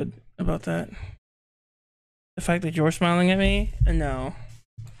feel good about that. The fact that you're smiling at me? No.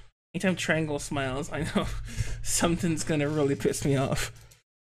 Anytime Triangle smiles, I know something's gonna really piss me off.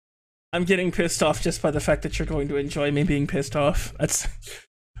 I'm getting pissed off just by the fact that you're going to enjoy me being pissed off.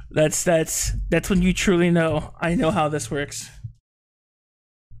 That's when you truly know. I know how this works.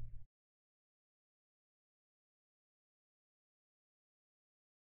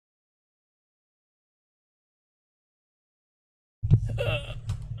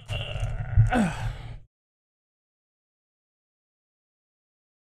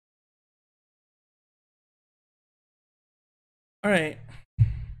 All right.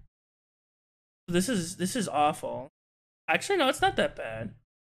 This is awful. Actually, no, it's not that bad.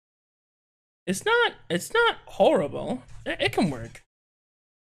 It's not horrible. It can work.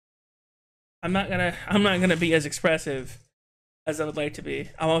 I'm not gonna be as expressive as I would like to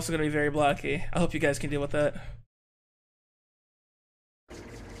be. I'm also gonna be very blocky. I hope you guys can deal with that.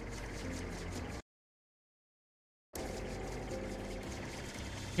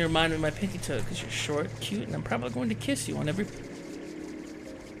 You remind me of my pinky toe because you're short, cute, and I'm probably going to kiss you on every...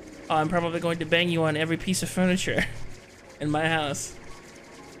 Oh, I'm probably going to bang you on every piece of furniture in my house.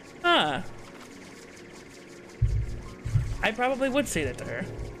 Huh. I probably would say that to her.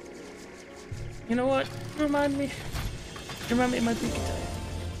 You know what? You remind me of my pinky toe.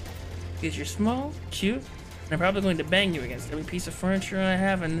 Because you're small, cute, and I'm probably going to bang you against every piece of furniture I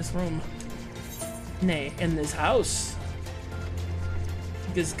have in this room. Nay, in this house.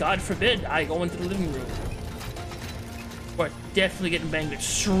 Because God forbid I go into the living room. Or definitely getting banged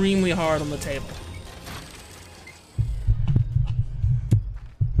extremely hard on the table.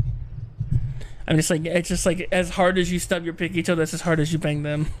 I'm just like, it's just like as hard as you stub your pinky toe, that's as hard as you bang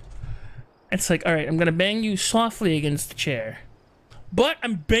them. It's like, alright, I'm gonna bang you softly against the chair. But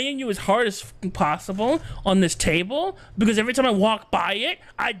I'm banging you as hard as possible on this table because every time I walk by it,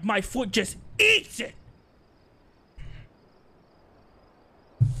 my foot just eats it.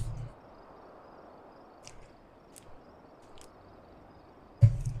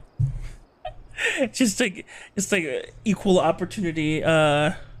 It's like equal opportunity.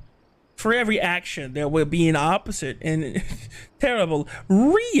 For every action, there will be an opposite and terrible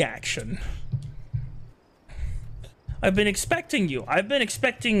reaction. I've been expecting you. I've been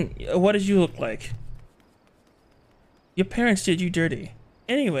expecting. What did you look like? Your parents did you dirty.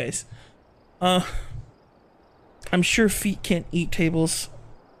 Anyways, I'm sure feet can't eat tables.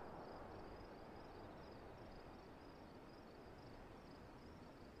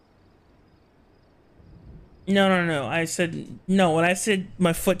 No. I said no. When I said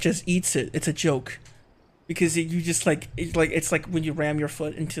my foot just eats it, it's a joke. Because you just it's like when you ram your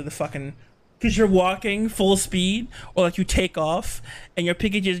foot into the fucking, because you're walking full speed, or like you take off and your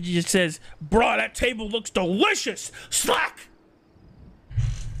pinky just says, "Bro, that table looks delicious." Slack.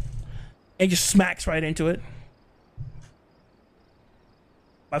 And just smacks right into it.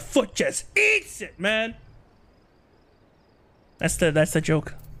 My foot just eats it, man. That's the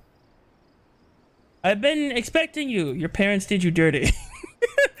joke. I've been expecting you. Your parents did you dirty.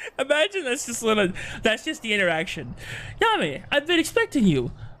 Imagine that's just the interaction. Yami, I've been expecting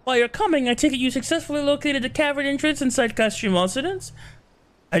you. While you're coming, I take it you successfully located the cavern entrance inside Costume Residence.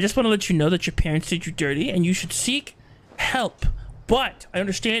 I just want to let you know that your parents did you dirty and you should seek help. But I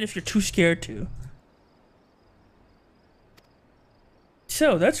understand if you're too scared to.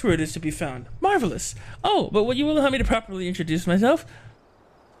 So that's where it is to be found. Marvelous. Oh, but will you allow me to properly introduce myself?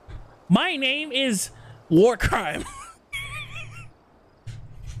 My name is Warcrime.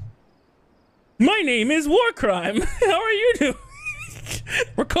 My name is Warcrime. How are you doing?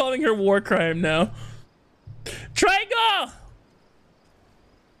 We're calling her Warcrime now. Triangle!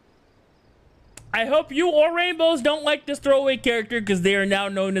 I hope you or Rainbows don't like this throwaway character because they are now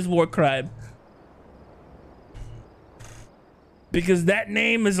known as Warcrime. Because that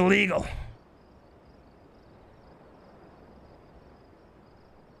name is illegal.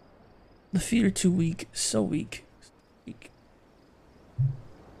 The feet are too weak. So weak. Weak.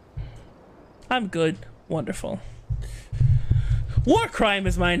 I'm good. Wonderful. War crime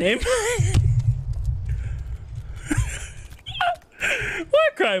is my name.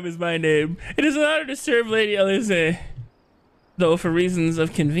 War crime is my name. It is an honor to serve Lady Elise. Though for reasons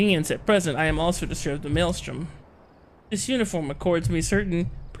of convenience at present, I am also to serve the Maelstrom. This uniform accords me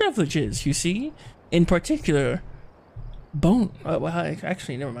certain privileges, you see. In particular,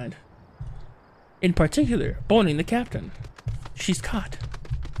 actually, never mind. In particular, boning the captain. She's caught.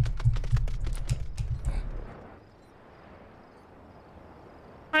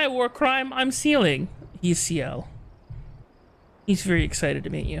 Hi, War Crime. I'm Sealing. He's CL. He's very excited to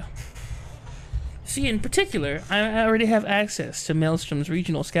meet you. See, in particular, I already have access to Maelstrom's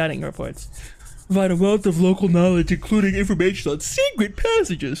regional scouting reports. Provide a wealth of local knowledge, including information on secret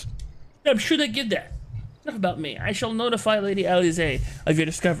passages. I'm sure they get that. Enough about me. I shall notify Lady Alize of your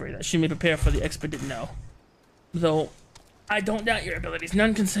discovery, that she may prepare for the expedited now. Though, I don't doubt your abilities.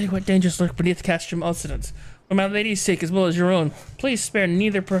 None can say what dangers lurk beneath Castrum Occidents. For my lady's sake, as well as your own, please spare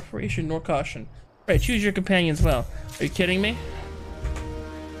neither preparation nor caution. Right, choose your companions well. Are you kidding me?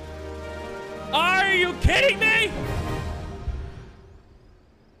 Are you kidding me?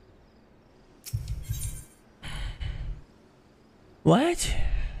 What?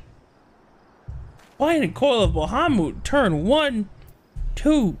 Blinding Coil of Bahamut, turn 1,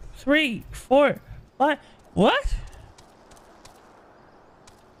 2, 3, 4, 5. What?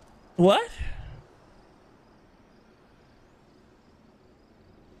 What?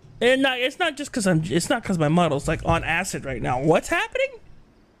 And no, it's not just because it's not because my model's like on acid right now. What's happening?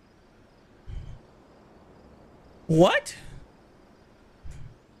 What?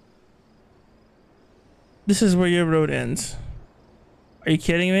 This is where your road ends. Are you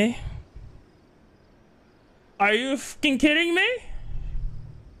kidding me? Are you fucking kidding me?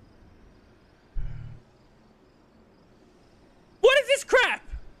 What is this crap?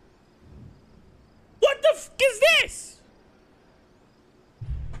 What the fuck is this?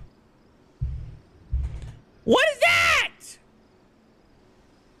 What is that?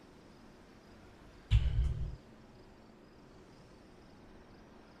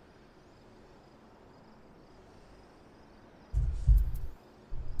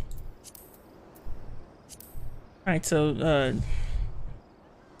 Alright, so,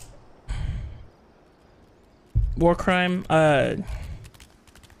 war crime, hi,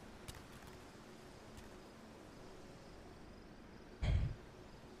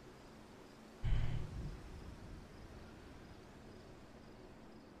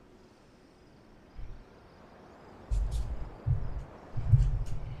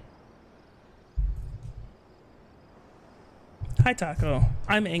 Taco.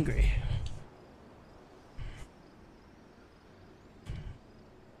 I'm angry.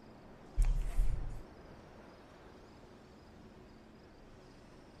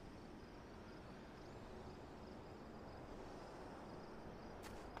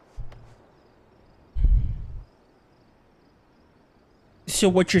 So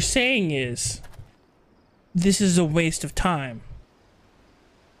what you're saying is, this is a waste of time.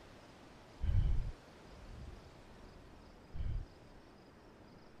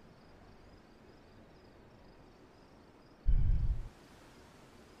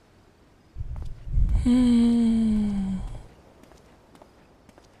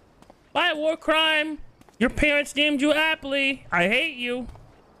 Bye, war crime. Your parents named you aptly. I hate you.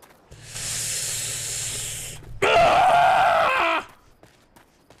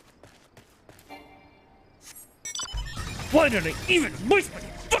 Why did I even waste my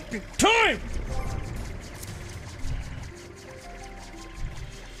fucking time?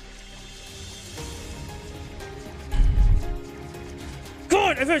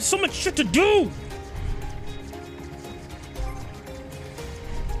 God, I've had so much shit to do!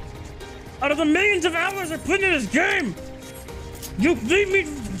 Out of the millions of hours I put into this game, you leave me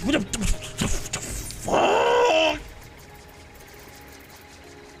with a... Fuck!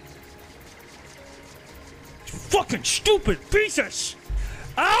 Fucking stupid pieces!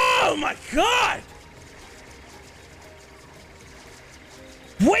 Oh my god!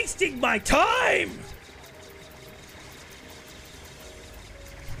 Wasting my time!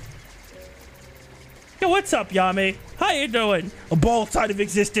 Yo, what's up, Yami? How you doing? A ball side of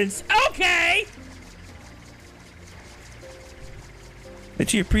existence. Okay!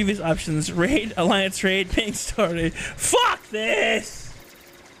 To your previous options, raid, alliance raid, ping started. Fuck this!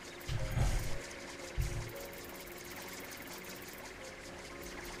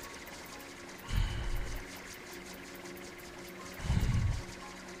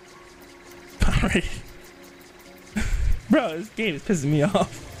 Alright. Bro, this game is pissing me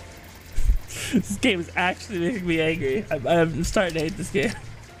off. This game is actually making me angry. I'm starting to hate this game.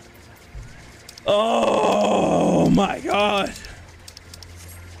 Oh my god.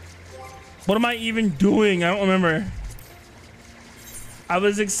 What am I even doing? I don't remember. I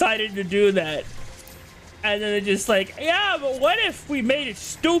was excited to do that. And then it just like, yeah, but what if we made it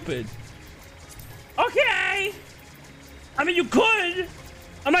stupid? Okay. I mean, you could.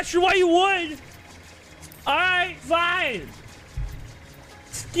 I'm not sure why you would. All right, fine.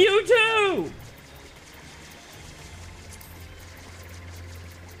 You too.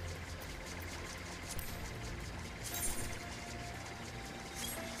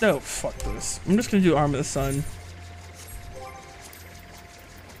 No, fuck this. I'm just gonna do Arm of the Sun.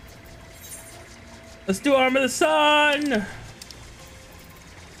 Let's do Arm of the Sun.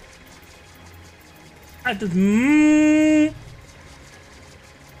 At the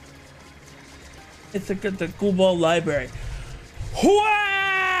it's a good the Gooball Library.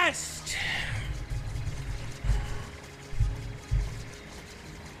 West.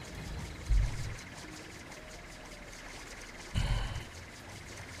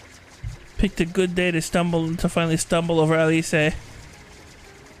 Picked a good day to finally stumble over Alize,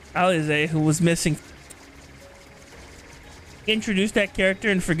 who was missing. Introduce that character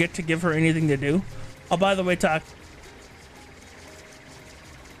and forget to give her anything to do. Oh, by the way, talk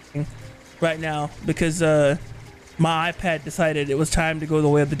right now because my iPad decided it was time to go the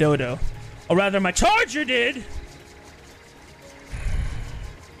way of the dodo, or rather, my charger did.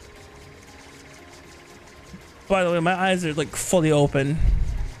 By the way, my eyes are like fully open.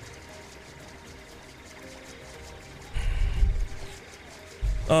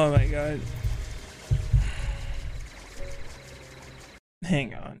 Oh my god.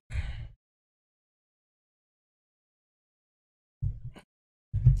 Hang on.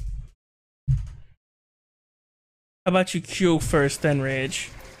 How about you queue first, then rage?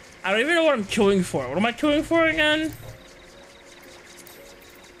 I don't even know what I'm queuing for. What am I queuing for again?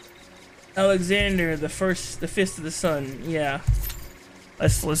 Alexander, the fist of the sun. Yeah.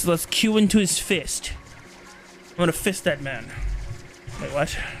 Let's queue into his fist. I'm gonna fist that man. Wait,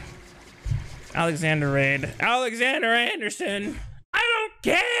 what? Alexander Raid. Alexander Anderson. I don't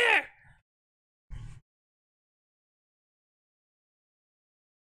care.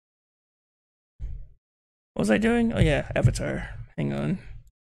 What was I doing? Oh yeah, Avatar. Hang on.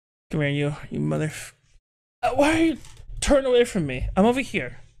 Come here, you mother. Why are you turn away from me? I'm over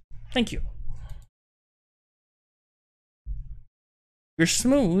here. Thank you. You're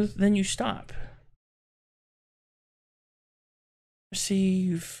smooth, then you stop.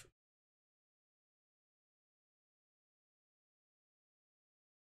 Receive.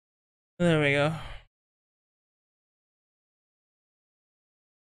 There we go.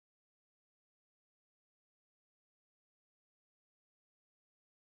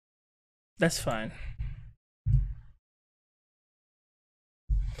 That's fine.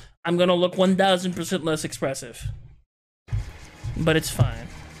 I'm gonna look 1000% less expressive. But it's fine.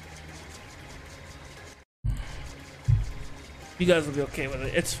 You guys will be okay with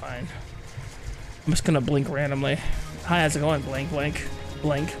it. It's fine. I'm just gonna blink randomly. Hi, how's it going? Blink, blink,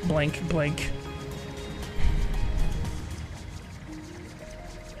 blink, blink, blink.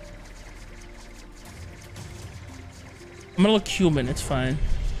 I'm gonna look human. It's fine.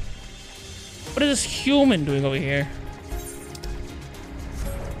 What is this human doing over here?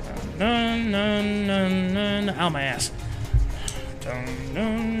 No, no, no, no, no. Ow, my ass.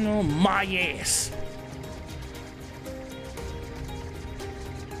 No, no, my ass.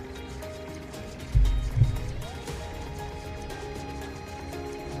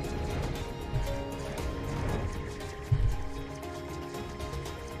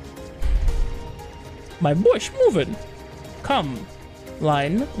 My bush moving. Come,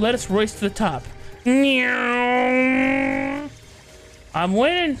 line, let us race to the top. I'm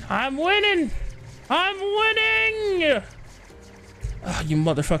winning. I'm winning. I'm winning. Oh, you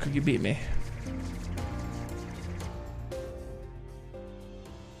motherfucker, you beat me.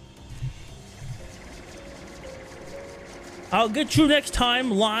 I'll get you next time.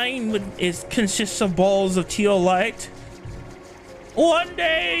 Line consists of balls of teal light. One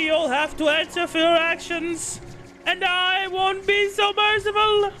day you'll have to answer for your actions, and I won't be so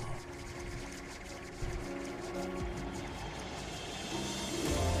merciful.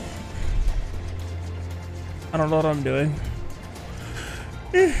 I don't know what I'm doing.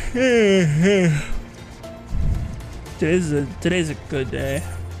 Today's a good day.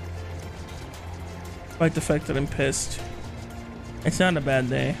 Despite the fact that I'm pissed. It's not a bad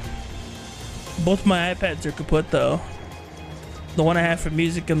day. Both my iPads are kaput though. The one I have for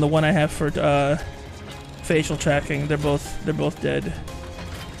music and the one I have for facial tracking, they're both dead.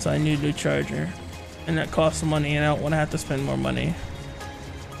 So I need a new charger. And that costs money and I don't want to have to spend more money.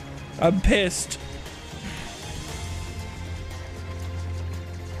 I'm pissed.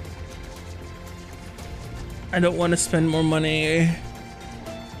 I don't want to spend more money.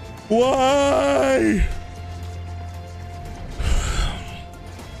 Why?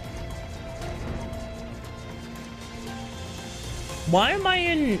 Why am I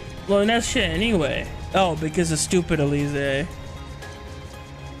in well that shit anyway? Oh, because of stupid Elise.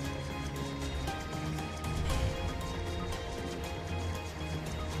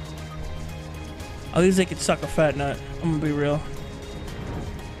 Elise could suck a fat nut. I'm gonna be real.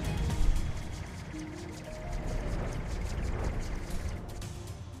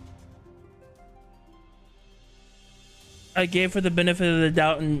 I gave her the benefit of the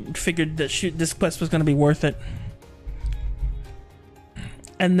doubt and figured that this quest was gonna be worth it.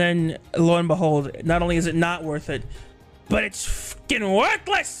 And then, lo and behold, not only is it not worth it, but it's fucking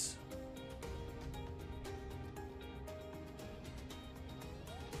worthless!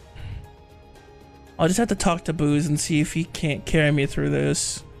 I'll just have to talk to Booze and see if he can't carry me through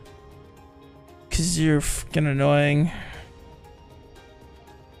this. Cause you're fucking annoying.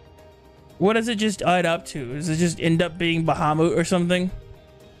 What does it just add up to? Does it just end up being Bahamut or something?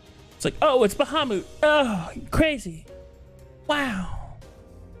 It's like, oh, it's Bahamut. Oh, crazy. Wow.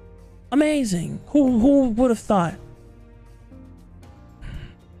 Amazing. Who would have thought?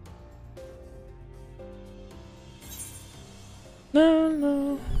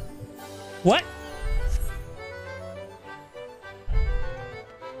 No. What?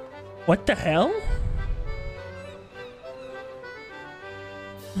 What the hell?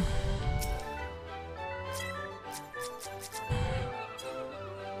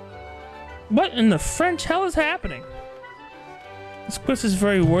 What in the French hell is happening? This quest is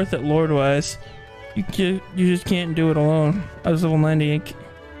very worth it lore-wise. You just can't do it alone. I was level 90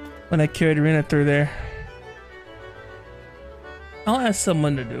 when I carried Arena through there. I'll ask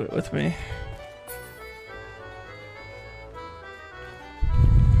someone to do it with me.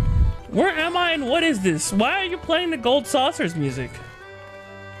 Where am I and what is this? Why are you playing the Gold Saucers music?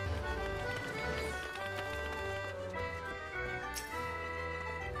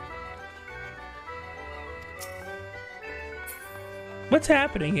 What's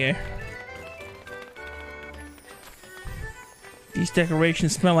happening here? These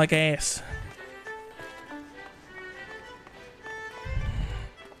decorations smell like ass.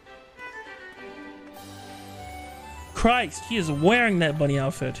 Christ, he is wearing that bunny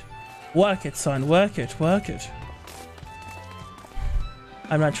outfit. Work it, son. Work it. Work it.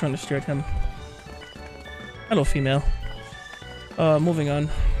 I'm not trying to stare at him. Hello, female. Moving on.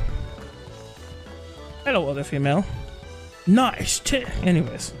 Hello, other female. Nice.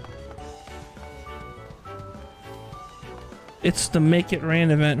 Anyways. It's the Make It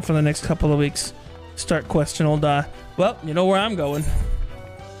Rain event for the next couple of weeks. Start question will die. Well, you know where I'm going.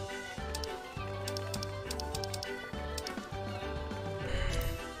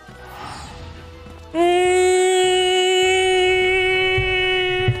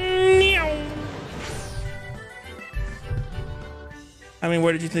 I mean,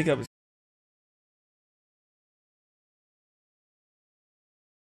 where did you think I was?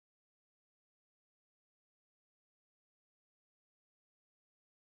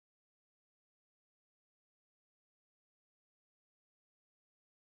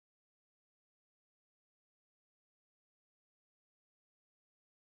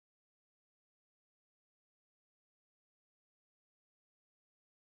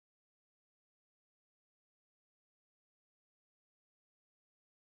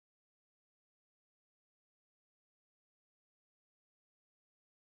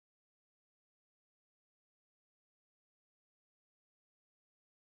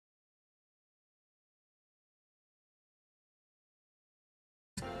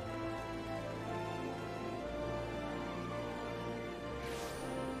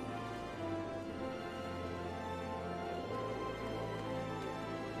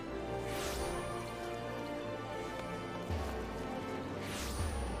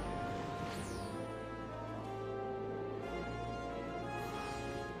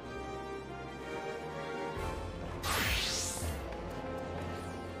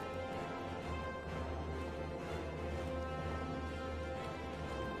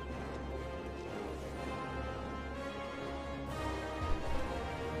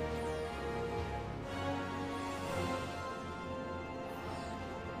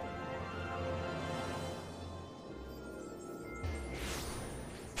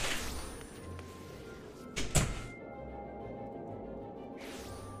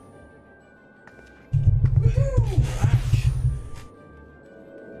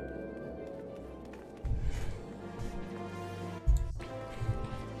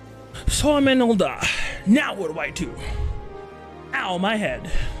 So I'm in Olda. Now what do I do? Ow, my head.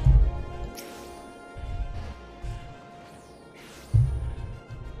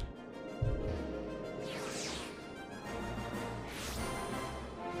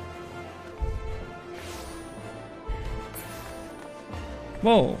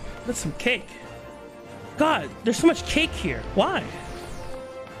 Whoa, that's some cake. God, there's so much cake here. Why?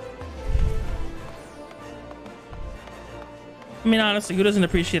 I mean, honestly, who doesn't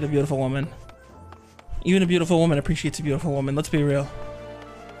appreciate a beautiful woman? Even a beautiful woman appreciates a beautiful woman. Let's be real.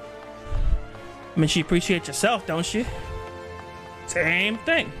 I mean, she appreciates herself, don't she? Same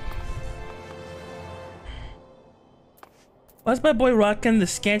thing. Why's my boy rocking the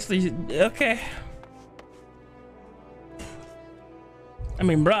scantily? Okay. I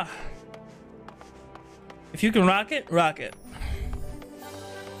mean, bruh. If you can rock it, rock it.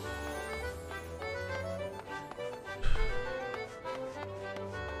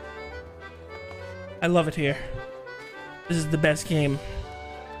 I love it here. This is the best game.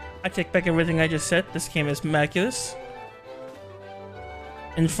 I take back everything I just said. This game is immaculate.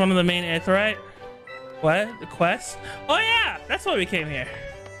 In front of the main aetheryte. What? The quest? Oh yeah! That's why we came here.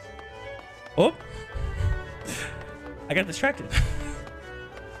 Oh. I got distracted.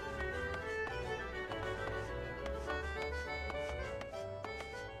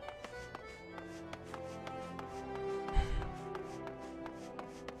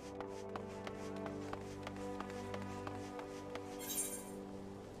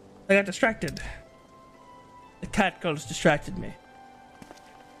 I got distracted. The cat girls distracted me.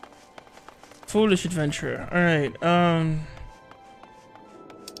 Foolish adventurer. Alright,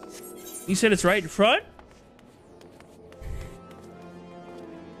 you said it's right in front?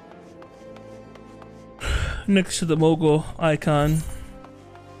 Next to the mogul icon.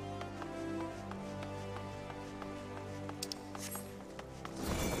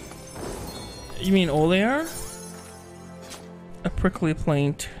 You mean Olear? A prickly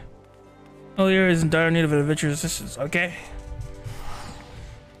plaint. Olear is in dire need of an adventurer's assistance. Okay.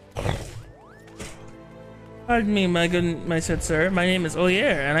 Pardon me, my said sir. My name is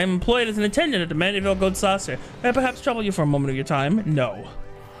Olear, and I'm employed as an attendant at the Mandeville Gold Saucer. May I perhaps trouble you for a moment of your time? No.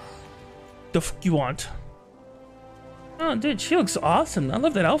 The f you want? Oh, dude, she looks awesome. I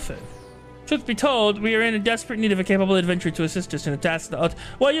love that outfit. Truth be told, we are in a desperate need of a capable adventurer to assist us in a task that...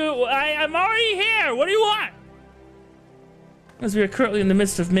 Well, I'm already here! What do you want? As we are currently in the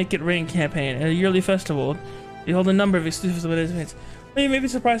midst of Make It Rain campaign and a yearly festival, we hold a number of exclusive events. You may be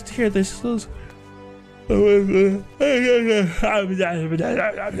surprised to hear this. There's been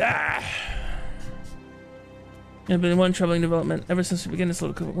one troubling development. Ever since we began this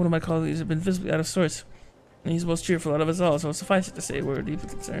little one of my colleagues has been visibly out of sorts. And he's the most cheerful out of us all, so suffice it to say we're deeply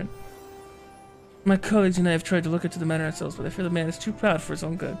concerned. My colleagues and I have tried to look into the matter ourselves, but I fear the man is too proud for his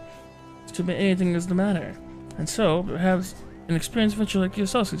own good to admit anything is the matter. And so, perhaps an experienced adventurer like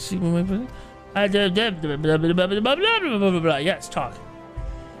yourself could see when we... Yes, talk.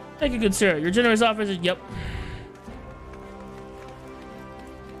 Thank you, good sir. Your generous offers is... Yep.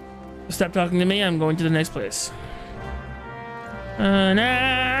 Stop talking to me. I'm going to the next place.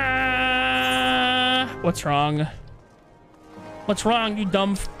 What's wrong? What's wrong, you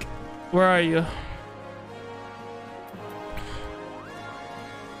dumb f... Where are you?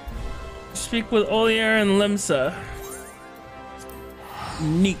 Speak with Olear and Limsa.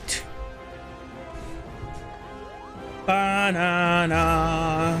 Neat.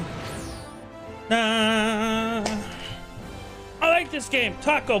 Banana. Nah. I like this game.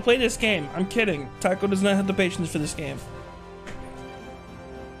 Taco, play this game. I'm kidding. Taco does not have the patience for this game.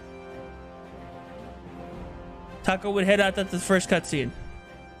 Taco would head out at the first cutscene.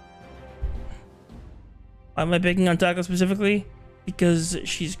 Why am I picking on Taco specifically? Because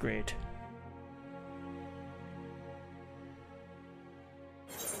she's great.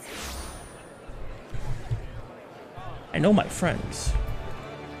 I know my friends.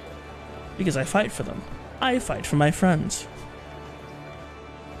 Because I fight for them. I fight for my friends.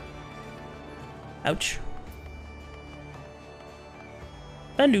 Ouch.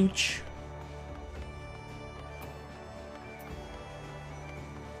 Bandooch.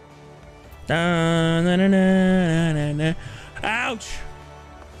 Da, na, na, na, na, na. Ouch!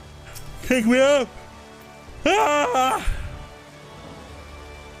 Take me up! Ah!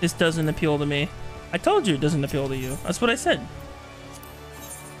 This doesn't appeal to me. I told you it doesn't appeal to you. That's what I said.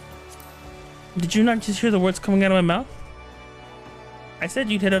 Did you not just hear the words coming out of my mouth? I said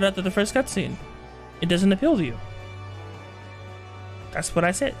you'd hit it after the first cutscene. It doesn't appeal to you. That's what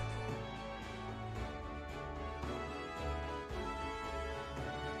I said.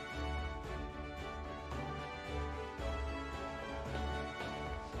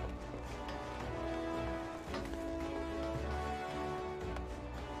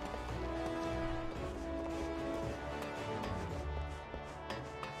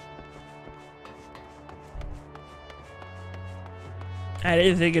 I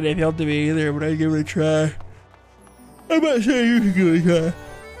didn't think it helped me either, but I give it a try. I'm not saying you can give it a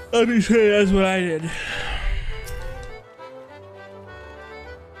try. I'm just saying that's what I did.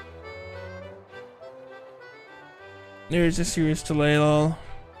 There's a serious delay, lol.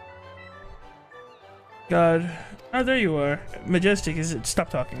 God. Oh, there you are. Majestic, is it? Stop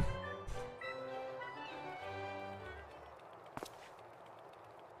talking.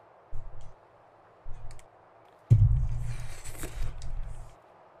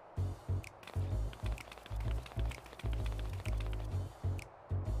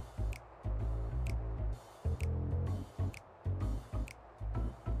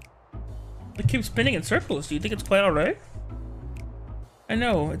 It keeps spinning in circles. Do you think it's quite alright? I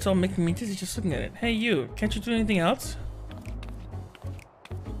know, it's all making me dizzy just looking at it. Hey you, can't you do anything else?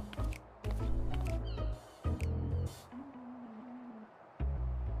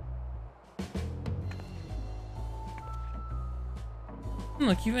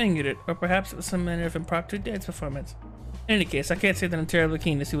 Look, you angered it, or perhaps it was some manner of impromptu dance performance. In any case, I can't say that I'm terribly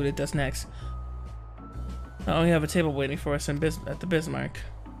keen to see what it does next. I only have a table waiting for us at the Bismarck.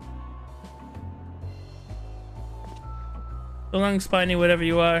 So long, Spiny, whatever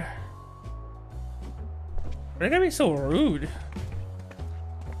you are. Why gotta be so rude?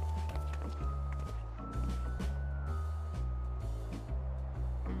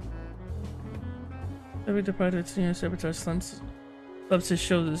 Every departed senior saboteur loves to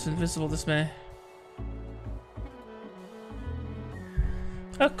show this invisible dismay.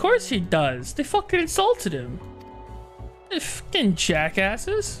 Of course he does. They fucking insulted him. They fucking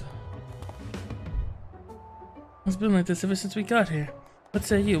jackasses. It's been like this ever since we got here. What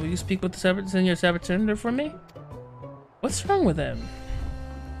say you? Will you speak with the senior saboteur for me? What's wrong with him?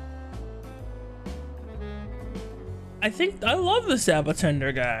 I love the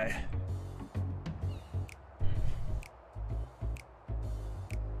saboteur guy.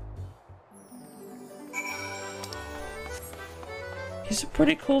 He's a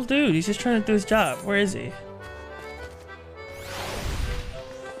pretty cool dude. He's just trying to do his job. Where is he?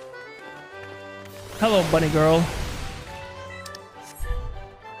 Hello, bunny girl.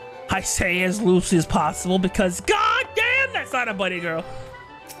 I say as loosely as possible because god damn, that's not a bunny girl.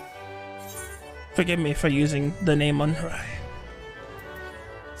 Forgive me for using the name unright.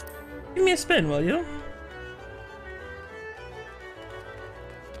 Give me a spin, will you?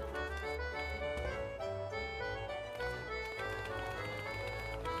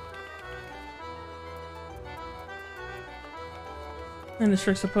 And the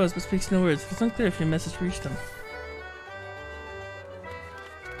shark supposed but speaks no words. It's unclear if your message reached him.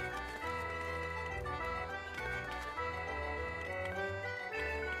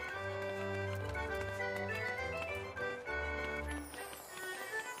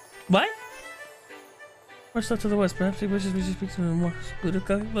 What? Or stuff to the west. Perhaps he wishes we should speak to a more secluded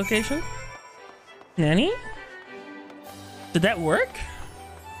location? Nanny? Did that work?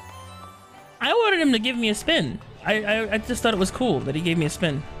 I wanted him to give me a spin. I just thought it was cool that he gave me a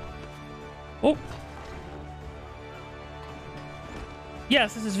spin. Oh.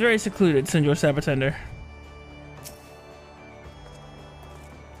 Yes, this is very secluded, Senor Sabatender.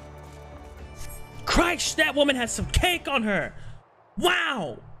 Christ, that woman has some cake on her.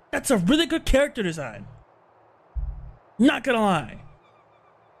 Wow, that's a really good character design. Not gonna lie.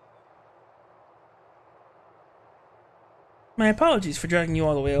 My apologies for dragging you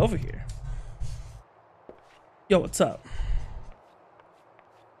all the way over here. Yo, what's up?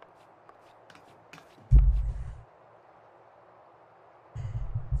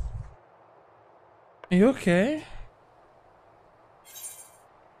 Are you okay?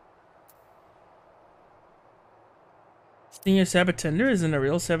 Senior Sabatender isn't a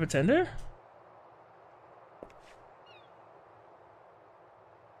real Sabatender?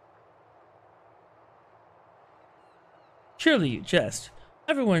 Surely you jest.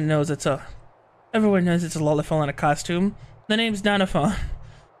 Everyone knows it's a Lullafell in a costume. The name's Nanafon.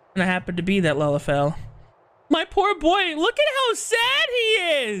 And I happen to be that Lullafell. My poor boy, look at how sad he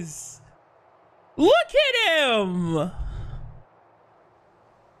is! Look at him!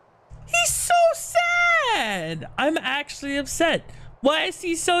 He's so sad! I'm actually upset. Why is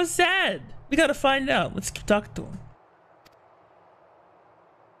he so sad? We gotta find out. Let's keep talking to him.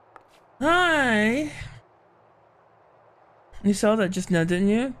 Hi. You saw that just now, didn't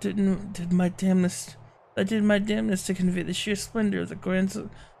you? I did my damnness to convey the sheer splendor of the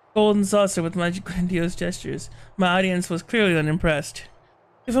golden saucer with my grandiose gestures. My audience was clearly unimpressed.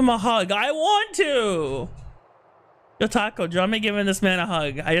 Give him a hug. I want to! Yo, Taco, draw me giving this man a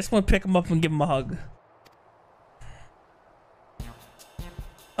hug. I just want to pick him up and give him a hug.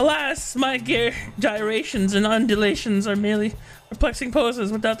 Alas, my gyrations and undulations are merely perplexing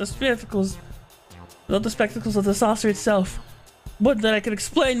poses without the spectacles of the saucer itself. Would that I could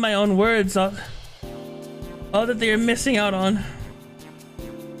explain my own words, all that they are missing out on.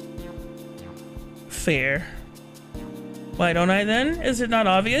 Fair. Why don't I then? Is it not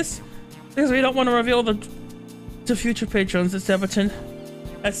obvious? Because we don't want to reveal to future patrons that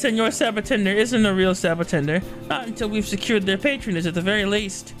Senor Sabatender isn't a real Sabatender. Not until we've secured their patronage at the very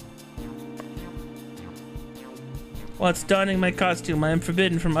least. Whilst donning my costume, I am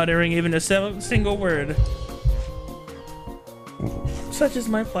forbidden from uttering even a single word. Such is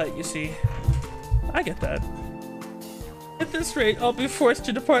my plight, you see. I get that. At this rate, I'll be forced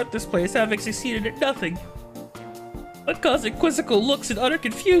to depart this place, having succeeded at nothing but causing quizzical looks and utter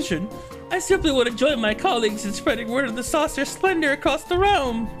confusion. I simply want to join my colleagues in spreading word of the saucer's splendor across the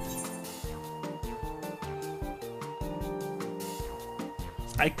realm.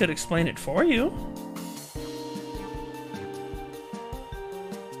 I could explain it for you.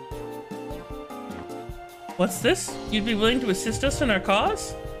 What's this? You'd be willing to assist us in our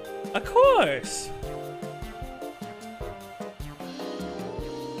cause? Of course!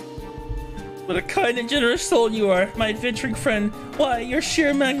 What a kind and generous soul you are, my adventuring friend. Why, your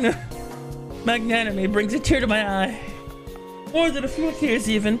sheer magnanimity brings a tear to my eye. More than a few tears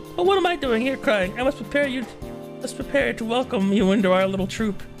even. But what am I doing here crying? I must prepare to welcome you into our little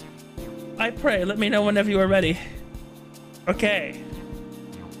troop. I pray, let me know whenever you are ready. Okay.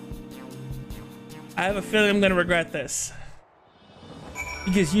 I have a feeling I'm gonna regret this.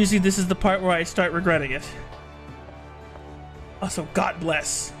 Because usually this is the part where I start regretting it. Also, God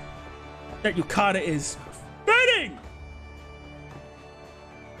bless. That Yukata is fitting!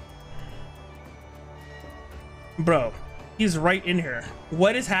 Bro, he's right in here.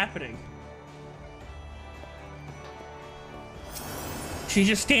 What is happening? She's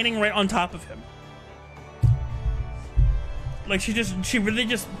just standing right on top of him. Like she really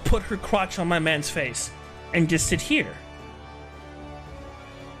just put her crotch on my man's face and just sit here.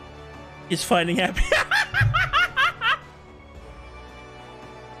 He's finding happy.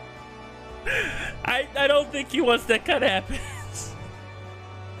 I don't think he wants that kind of happiness.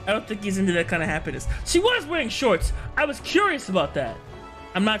 I don't think he's into that kind of happiness. She was wearing shorts. I was curious about that.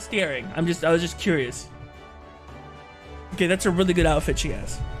 I'm not staring. I was just curious. Okay, that's a really good outfit she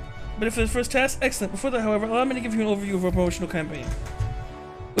has. But if it's first task, excellent. Before that, however, allow me to give you an overview of our promotional campaign.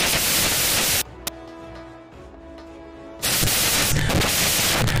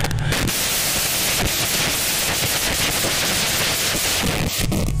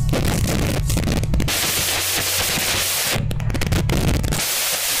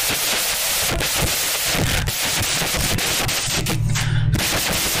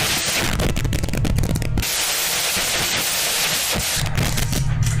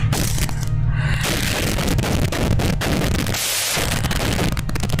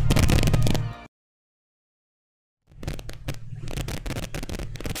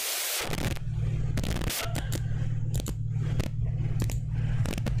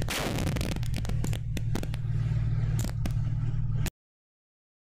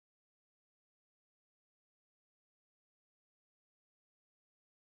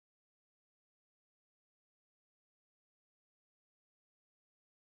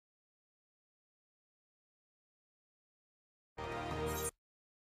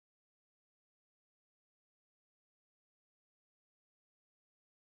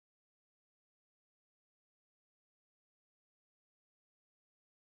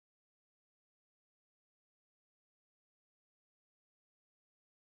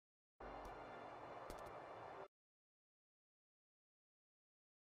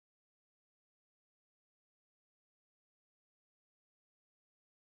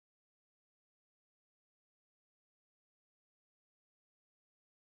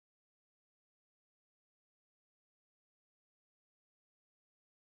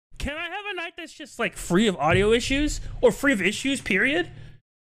 Can I have a night that's just like free of audio issues or free of issues, period?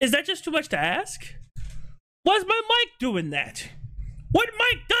 Is that just too much to ask? Why's my mic doing that? What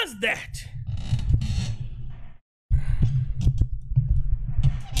mic does that?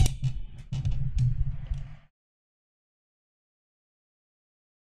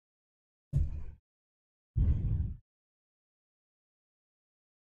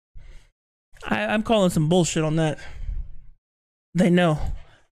 I'm calling some bullshit on that. They know.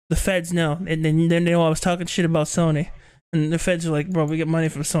 The feds know, and then they know I was talking shit about Sony, and the feds are like, "Bro, we get money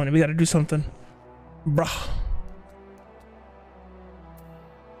from Sony. We got to do something, bro."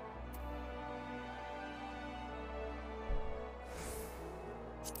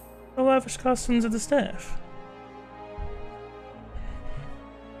 The lavish costumes of the staff.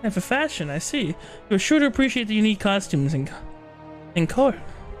 And for fashion, I see. You're sure to appreciate the unique costumes and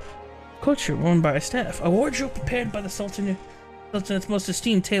culture worn by our staff. A wardrobe prepared by the Sultan's most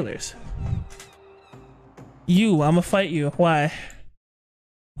esteemed tailors. You, I'ma fight you. Why?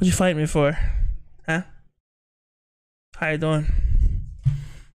 What'd you fight me for? Huh? How you doing?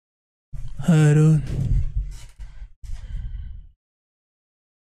 How you doing?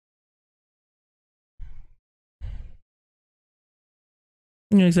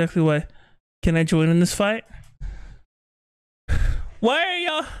 You know exactly why. Can I join in this fight? Why are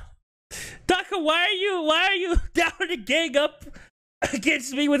y'all... Daka, why are you down to gang up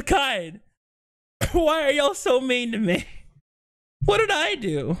against me with Kain? Why are y'all so mean to me? What did I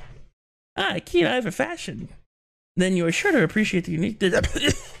do? Ah, keen eye for fashion. Then you are sure to appreciate the unique...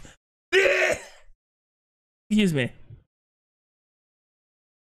 Excuse me.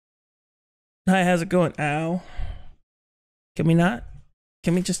 Hi, how's it going? Ow. Can we not?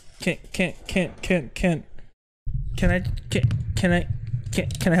 Can we just... Can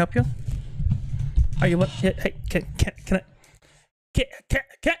I help you? Are you what? Hey, can I...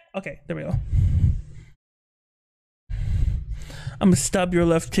 Okay, there we go. I'm gonna stub your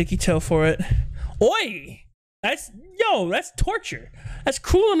left ticky toe for it. Oi! That's torture. That's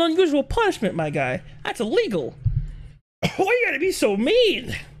cruel and unusual punishment, my guy. That's illegal. Why you gotta be so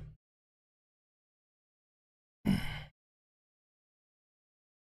mean?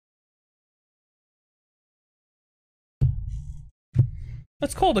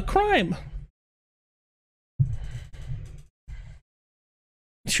 That's called a crime.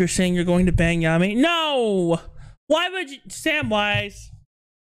 You're saying you're going to bang Yami? No! Why would you, Samwise?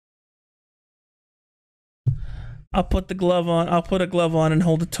 I'll put the glove on. I'll put a glove on and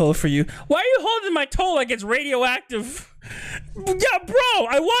hold the toe for you. Why are you holding my toe like it's radioactive? Yeah, bro,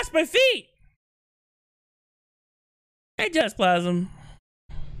 I washed my feet. Hey, Jesplasm.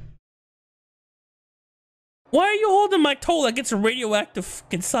 Why are you holding my toe like it's a radioactive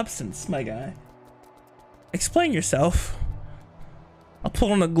fucking substance, my guy? Explain yourself. I'll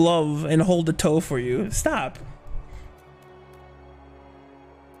put on a glove and hold the toe for you. Stop.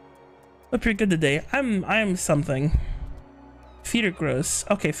 Hope you're good today. I'm something. Feet are gross.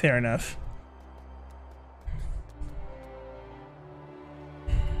 Okay, fair enough.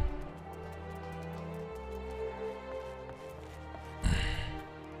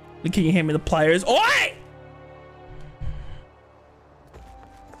 Can you hand me the pliers? Oi!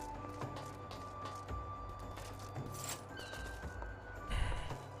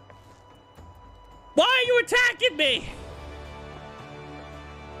 Why are you attacking me?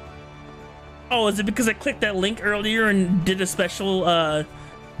 Oh, is it because I clicked that link earlier and did a special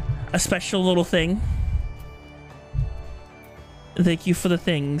little thing? Thank you for the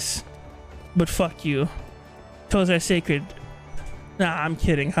things, but fuck you. Toes are sacred. Nah, I'm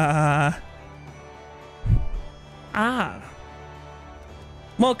kidding. Ah.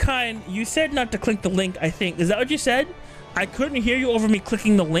 Well, Kain, you said not to click the link, I think. Is that what you said? I couldn't hear you over me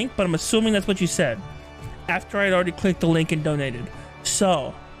clicking the link, but I'm assuming that's what you said. After I'd already clicked the link and donated.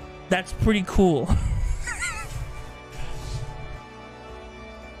 So, that's pretty cool.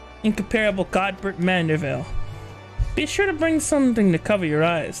 Incomparable Godbert Manderville. Be sure to bring something to cover your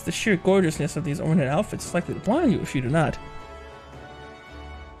eyes. The sheer gorgeousness of these ornate outfits is likely to blind you if you do not.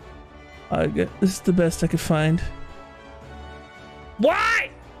 This is the best I could find. Why?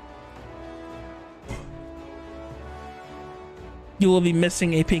 You will be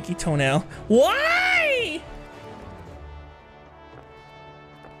missing a pinky toenail. Why?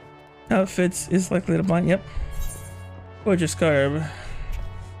 Outfits is likely to blind. Yep. Gorgeous garb.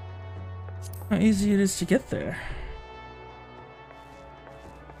 How easy it is to get there.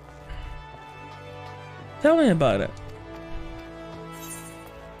 Tell me about it.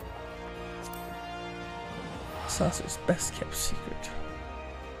 Saucer's best kept secret.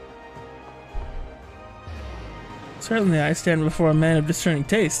 Certainly, I stand before a man of discerning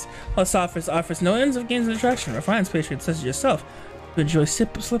taste. While Saucer offers no ends of gains of attraction, refines patriots such as yourself to enjoy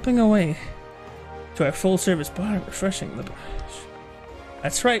slipping away to our full-service bar, refreshing the.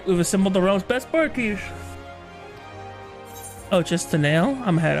 That's right, we've assembled the realm's best barkeep. Oh, just the nail?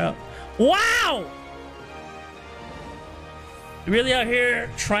 I'm head out. Wow! You really out here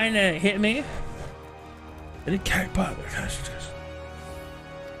trying to hit me? I didn't carry bother.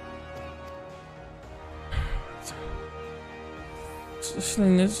 This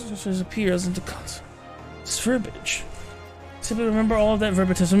thing this appears into this verbiage. Simply remember all of that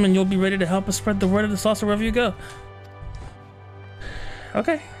verbatism and you'll be ready to help us spread the word of the saucer wherever you go.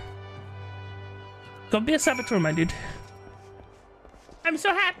 Okay. Go be a saboteur, my dude. I'm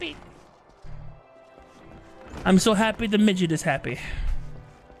so happy. I'm so happy the midget is happy.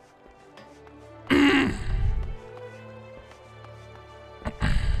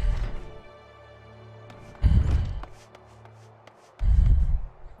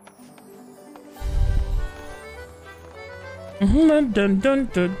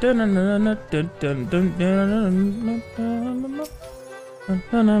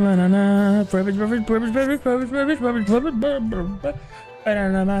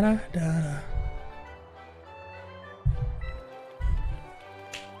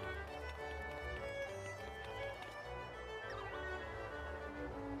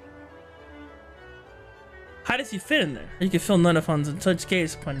 How does he fit in there? You can feel none of funds and such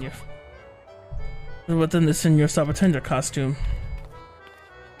gaze upon you. Within the Senor Sabatender costume.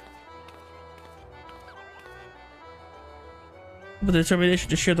 With the determination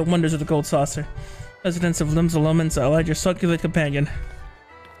to share the wonders of the gold saucer. Residents of Limbs Alomans allied your succulent companion.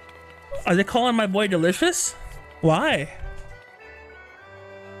 Are they calling my boy delicious? Why?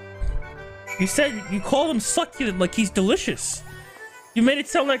 You said you called him succulent like he's delicious. You made it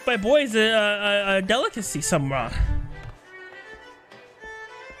sound like my boy's a delicacy somewhere.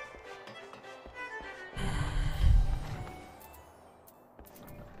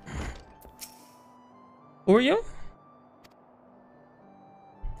 Who are you?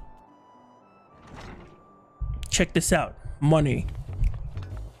 Check this out. Money.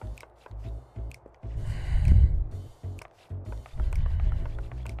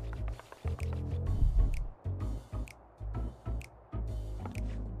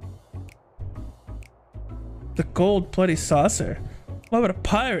 The gold bloody saucer. Why would a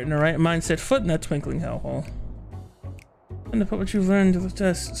pirate in the right mind set foot in that twinkling hellhole? And to put what you've learned to the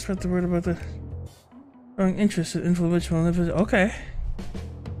test, spread the word about the growing interest in influential individuals. Okay.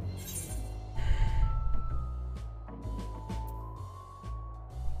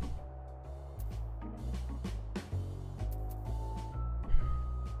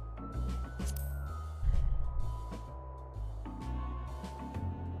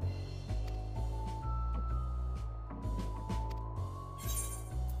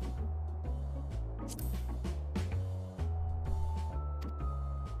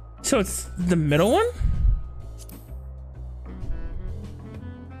 So it's the middle one?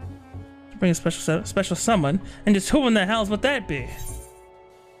 Bring a special someone, and just who in the hell's would that be?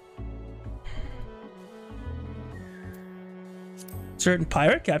 Certain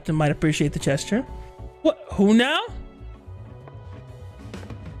pirate captain might appreciate the gesture. What? Who now?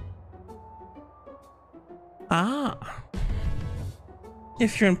 Ah.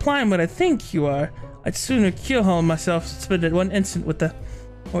 If you're implying what I think you are, I'd sooner keelhaul myself than spend it one instant with the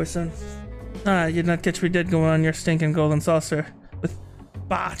Orson. Ah, you'd not catch me dead going on your stinking golden saucer with...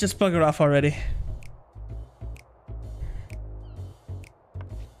 Bah, just bugger off already.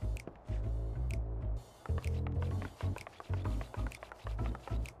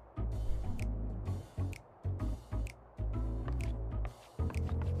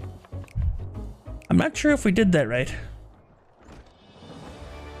 I'm not sure if we did that right.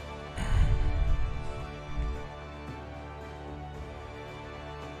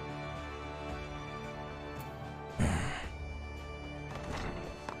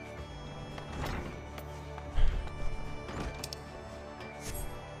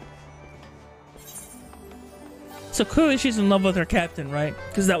 So clearly she's in love with her captain, right?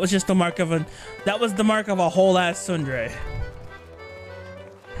 Because that was just the mark of a whole ass tsundere.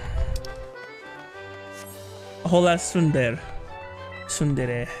 A whole ass tsundere.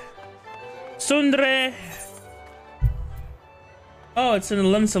 Tsundere. Oh, it's in the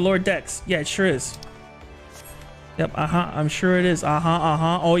limbs of Lord Dex. Yeah, it sure is. Yep, I'm sure it is.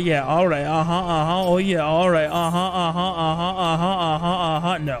 Oh yeah, alright, oh yeah, alright,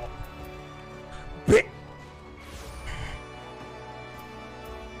 no.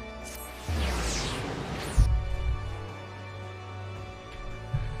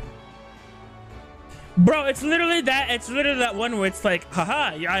 Bro, it's literally that one where it's like,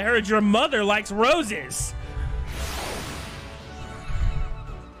 haha, I heard your mother likes roses.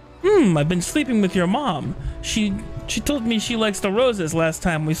 I've been sleeping with your mom. She told me she likes the roses last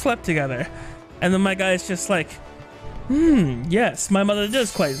time we slept together. And then my guy's just like, yes, my mother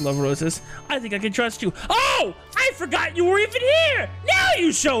does quite love roses. I think I can trust you. Oh, I forgot you were even here. Now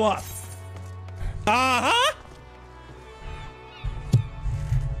you show up. Uh-huh.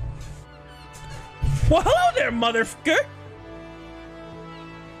 Well, hello there, motherfucker.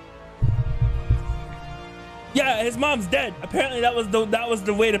 Yeah, his mom's dead. Apparently, that was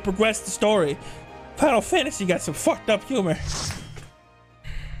the way to progress the story. Final Fantasy got some fucked up humor.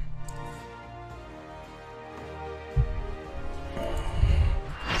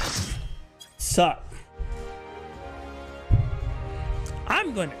 Suck.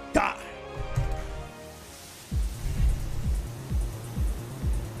 I'm gonna die.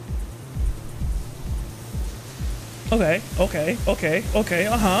 Okay,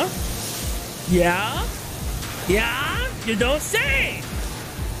 uh-huh. Yeah? You don't say!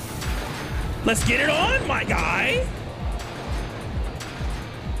 Let's get it on, my guy!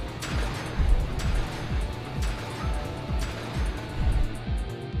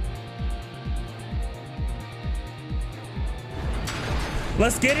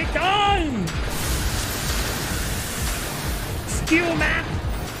 Let's get it done! Skew map!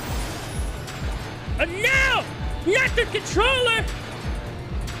 No! Not the controller!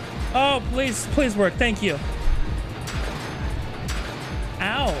 Oh, please work. Thank you.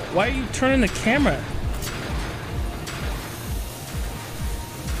 Ow, why are you turning the camera?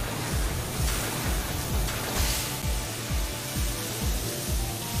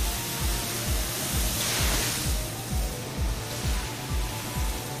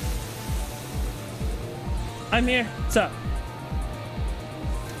 I'm here. What's up?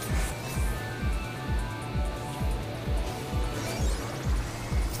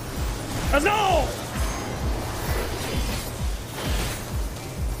 Let's go!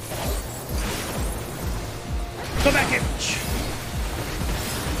 Go back in.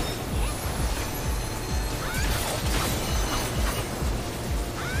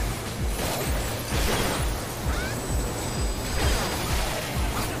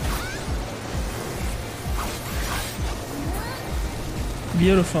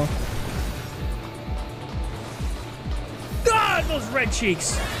 Beautiful. God, those red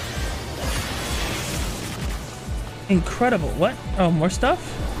cheeks. Incredible. What? Oh, more stuff?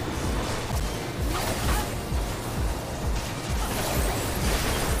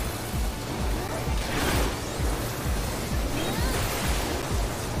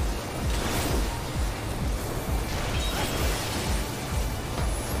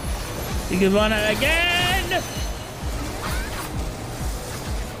 You can run it again!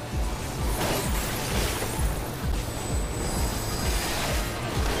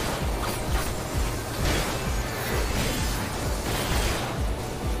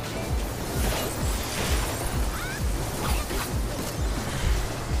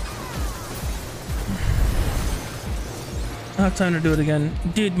 I have time to do it again.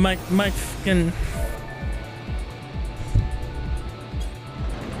 Dude, my fucking...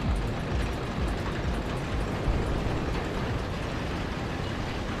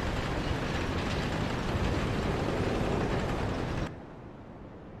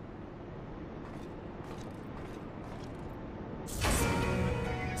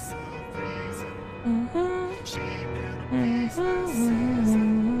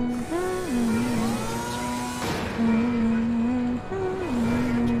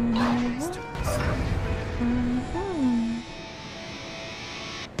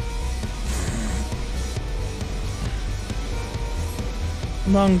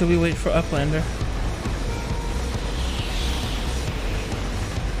 How long do we wait for Uplander?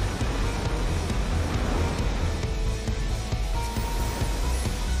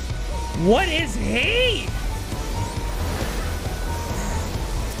 What is he?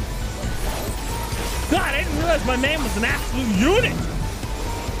 God, I didn't realize my man was an absolute unit.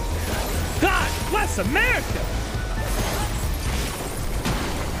 God bless America.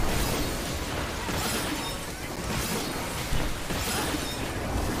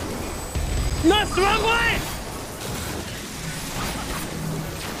 No, it's the wrong way!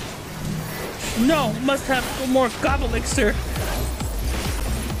 No, must have more gobble elixir.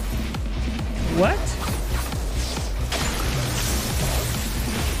 What?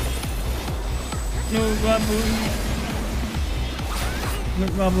 No goblins. No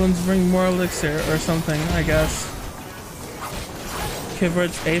goblins bring more elixir or something, I guess.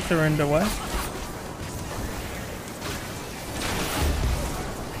 Converts aether into what?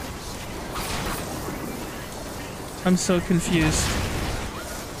 I'm so confused.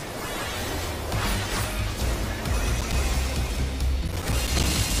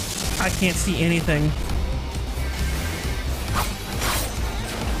 I can't see anything.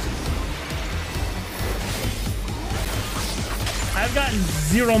 I've gotten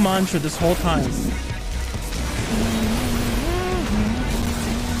zero mantra this whole time.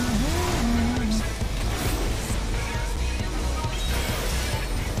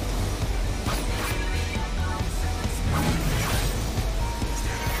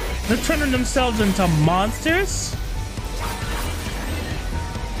 They're turning themselves into monsters?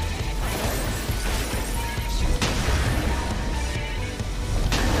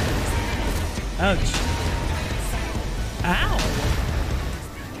 Ouch. Ow.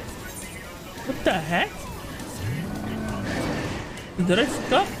 What the heck? Did I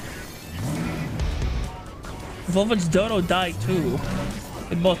fuck up? Volvage Dodo died too.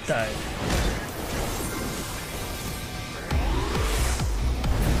 They both died.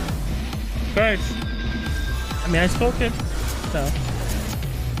 Guys, I mean, I spoke it, so.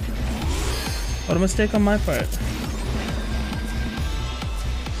 What a mistake on my part.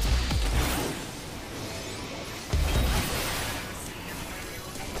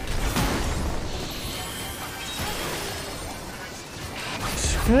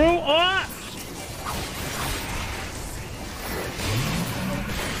 Screw off!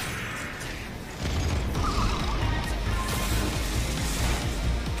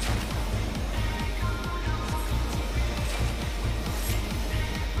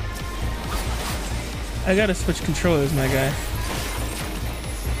 I gotta switch controllers, my guy.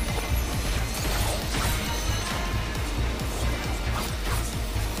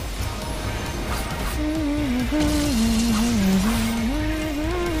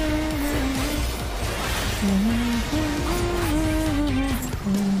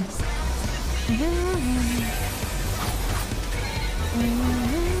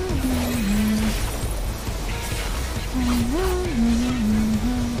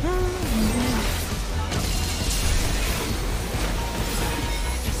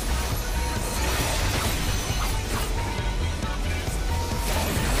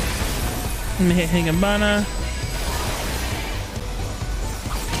 Let me hit Higambana.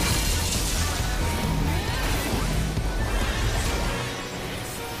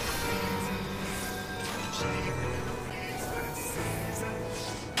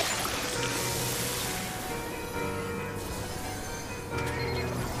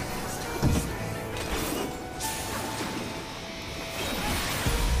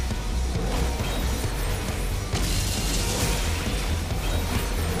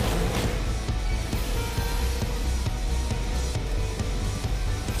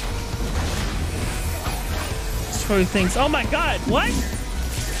 Thinks, oh my god, what?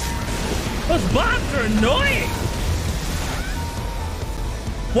 Those bombs are annoying!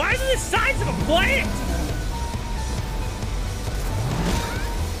 Why are they the size of a planet?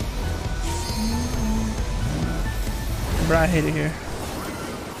 Bro, I hate it here.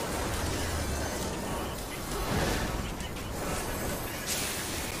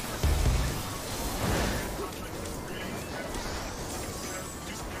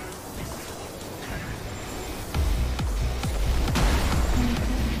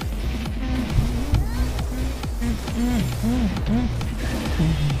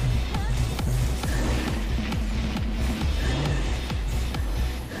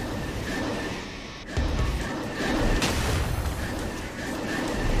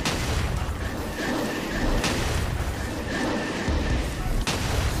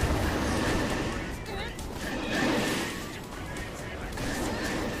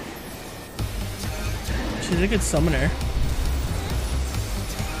 She's a good summoner.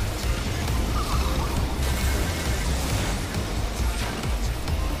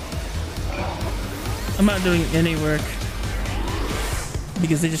 I'm not doing any work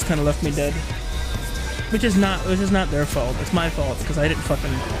because they just kind of left me dead, which is not their fault. It's my fault because I didn't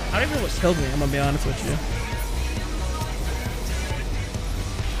fucking. I don't even know what killed me. I'm gonna be honest with you.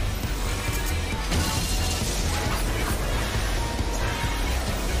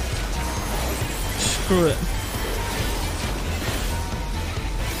 Screw it.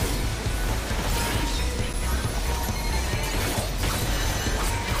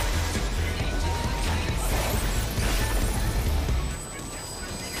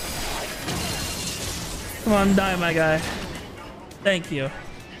 Come on, die, my guy. Thank you.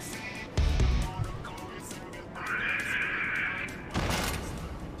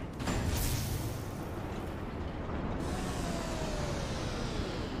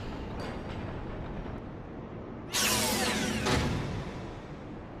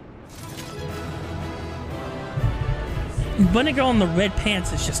 Bunny girl in the red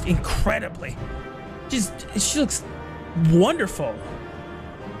pants is just incredibly. She looks wonderful.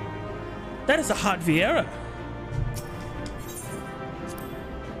 That is a hot Vieira.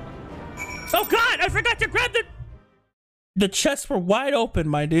 Oh god, I forgot to grab the chests were wide open,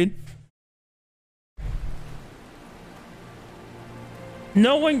 my dude.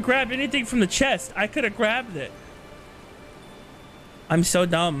 No one grabbed anything from the chest. I could have grabbed it. I'm so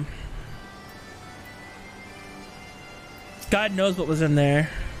dumb. God knows what was in there.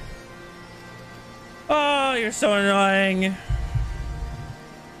 Oh, you're so annoying.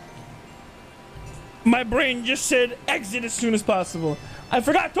 My brain just said exit as soon as possible. I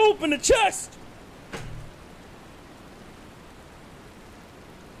forgot to open the chest.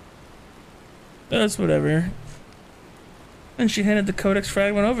 That's whatever. And she handed the codex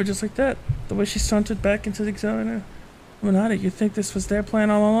fragment over just like that. The way she sauntered back into the examiner. Minati, you'd think this was their plan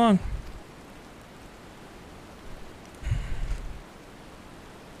all along.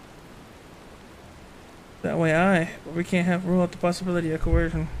 That way, aye, but we can't have rule out the possibility of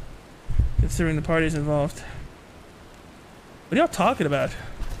coercion, considering the parties involved. What are y'all talking about?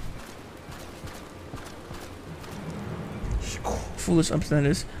 Foolish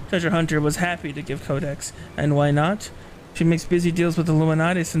upstanders. Treasure Hunter was happy to give Codex, and why not? She makes busy deals with the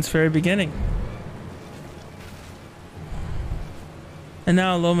Illuminati since very beginning. And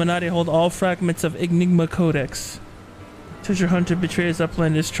now Illuminati hold all fragments of Enigma Codex. Treasure Hunter betrays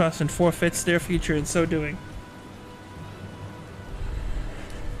Uplander's trust and forfeits their future in so doing.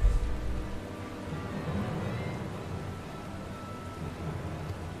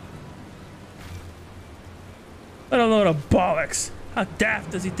 What a load of bollocks! How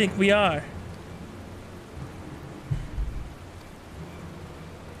daft does he think we are?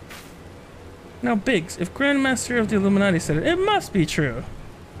 Now, Biggs, if Grandmaster of the Illuminati said it, it must be true.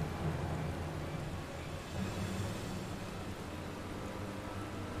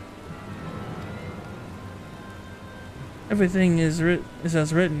 Everything is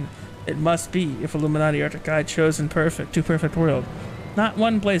as written. It must be, if Illuminati are to guide chosen to perfect world. Not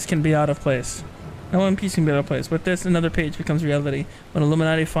one place can be out of place. No one piece can be out of place. With this, another page becomes reality. When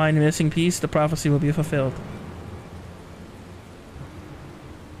Illuminati find a missing piece, the prophecy will be fulfilled.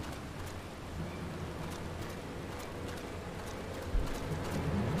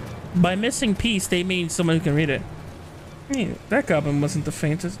 By missing piece, they mean someone who can read it. Yeah, that goblin wasn't the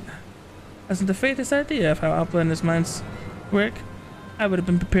faintest idea of how Outlander's minds work. I would have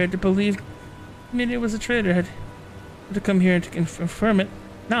been prepared to believe maybe it was a traitor had to come here to confirm it.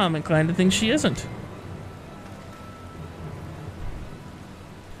 Now I'm inclined to think she isn't.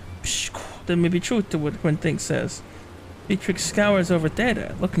 There may be truth to what Quintin says. Beatrix scours over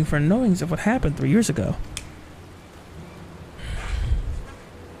data, looking for knowings of what happened 3 years ago.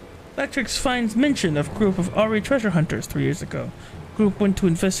 Beatrix finds mention of a group of Ari treasure hunters 3 years ago. The group went to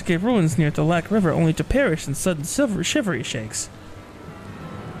investigate ruins near the Lac River only to perish in sudden shivery shakes.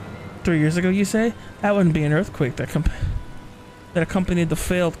 3 years ago, you say? That wouldn't be an earthquake that accompanied the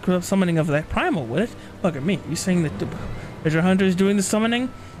failed summoning of that primal, would it? Look at me. You saying that the treasure hunters doing the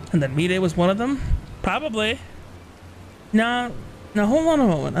summoning, and that Mide was one of them? Probably. Now hold on a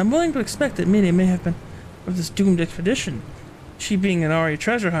moment. I'm willing to expect that Mide may have been of this doomed expedition, she being an Ari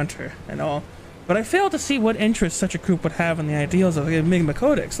treasure hunter and all, but I fail to see what interest such a group would have in the ideals of the Enigma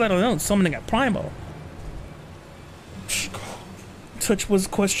Codex, let alone summoning a primal. Such was the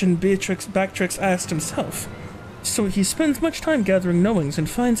question Beatrix asked himself. So he spends much time gathering knowings and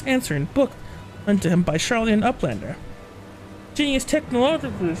finds answer in book unto him by Charlatan Uplander. Genius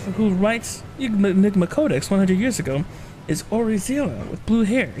technologist who writes Enigma Codex 100 years ago is Orizila with blue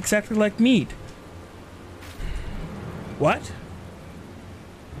hair, exactly like Mead. What?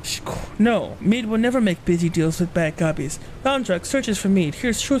 No, Mead will never make busy deals with bad copies. Roundtruck searches for Mead,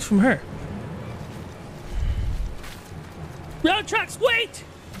 hears truth from her. Roundtrucks, wait!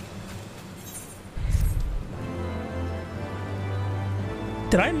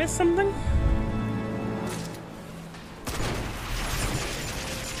 Did I miss something?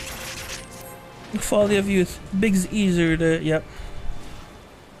 Folly of youth. Big's easier to... Yep.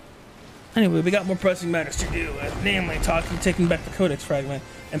 Anyway, we got more pressing matters to do, namely taking back the Codex fragment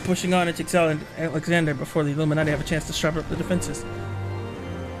and pushing on into Alexander before the Illuminati have a chance to sharpen up the defenses.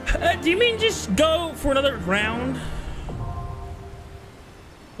 Do you mean just go for another round?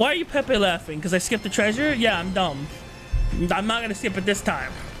 Why are you Pepe laughing? Because I skipped the treasure? Yeah, I'm dumb. I'm not gonna skip it this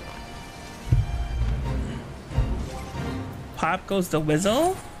time. Pop goes the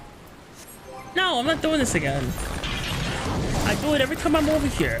Whizzle? No, I'm not doing this again. I do it every time I'm over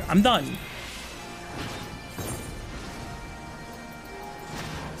here. I'm done.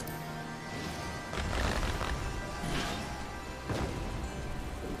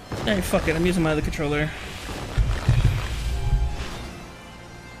 Hey, fuck it. I'm using my other controller.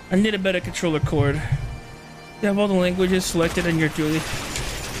 I need a better controller cord. You have all the languages selected in your Julie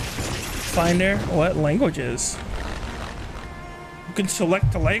Finder. What languages? You can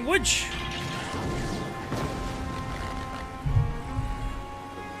select the language?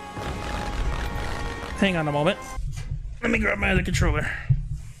 Hang on a moment. Let me grab my other controller.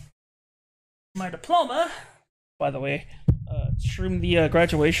 My diploma, by the way, streamed the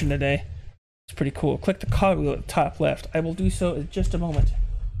graduation today. It's pretty cool. Click the cog wheel at the top left. I will do so in just a moment.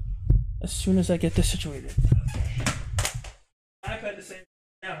 As soon as I get this situated. iPad the same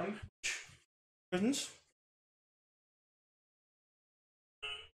down. Business.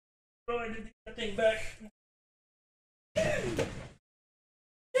 Oh, I did that thing back.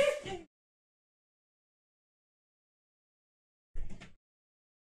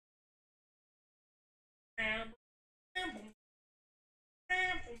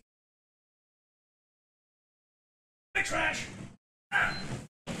 trash. Ah.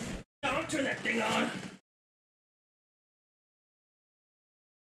 No, don't turn that thing on.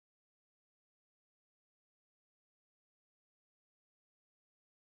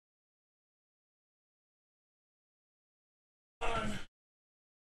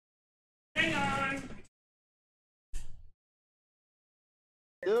 Hang on.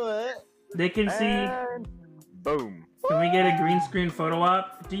 Do it. They can see. And boom. Can we get a green screen photo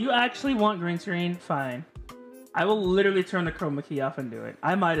op? Do you actually want green screen? Fine. I will literally turn the chroma key off and do it.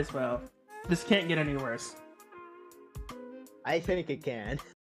 I might as well. This can't get any worse. I think it can.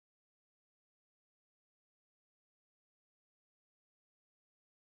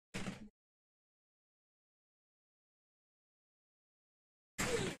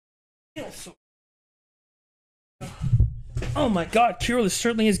 Oh my god, Kirill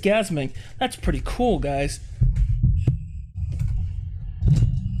certainly is gasming. That's pretty cool, guys.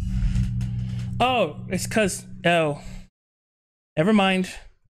 Oh, it's cause... Oh. Never mind.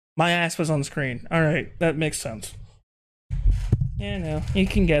 My ass was on screen. Alright, that makes sense. Yeah, no. You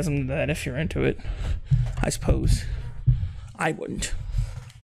can gasm to that if you're into it. I suppose. I wouldn't.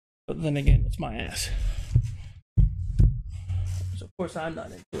 But then again, it's my ass. So of course I'm not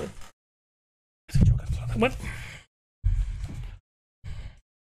into it. What?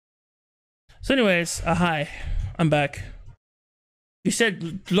 So anyways, hi. I'm back. You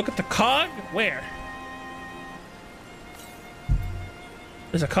said look at the cog? Where?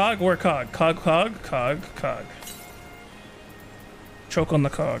 There's a cog? Where cog? Cog. Choke on the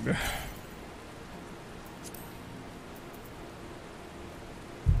cog.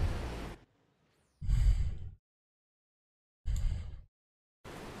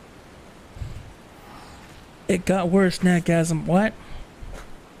 It got worse, Natgasm. What?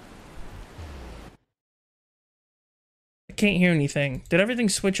 I can't hear anything. Did everything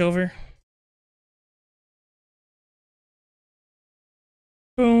switch over?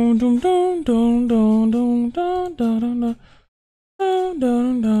 Dun dun dun dun dun dun dun dun dun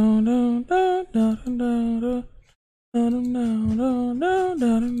dun dun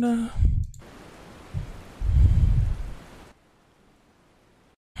dun dun.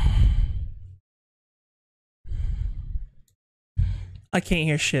 I can't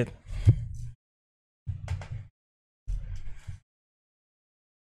hear shit.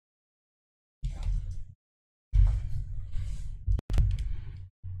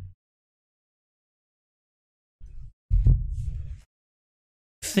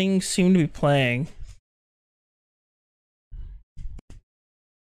 Things seem to be playing.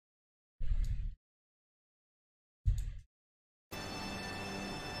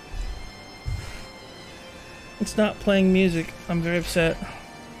 It's not playing music. I'm very upset.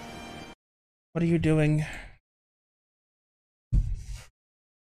 What are you doing?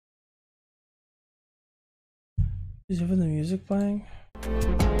 Is even the music playing?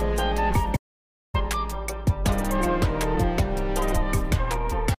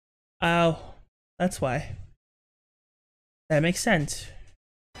 Oh, that's why. That makes sense.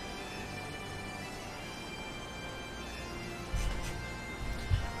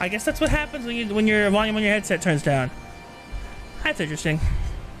 I guess that's what happens when your volume on your headset turns down. That's interesting.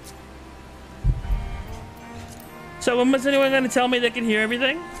 So when was anyone going to tell me they can hear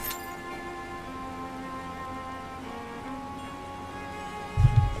everything?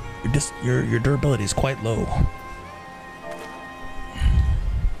 Your durability is quite low.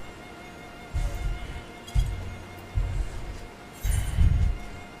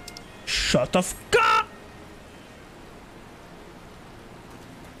 Shut the f up!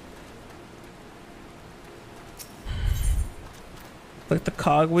 Click the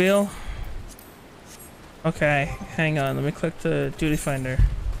cog wheel. Okay, hang on. Let me click the duty finder.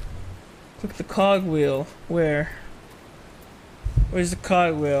 Click the cog wheel. Where? Where's the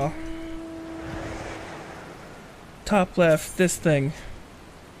cog wheel? Top left. This thing.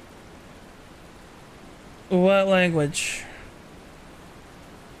 What language?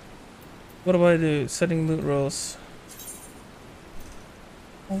 What do I do? Setting loot rolls.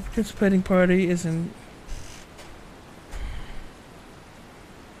 All participating party isn't.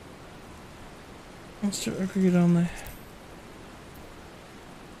 Let's agreed on the.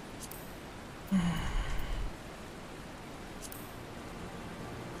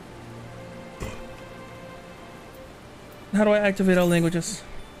 How do I activate all languages?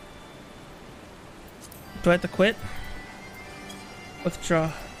 Do I have to quit?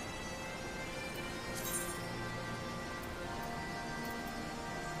 Withdraw.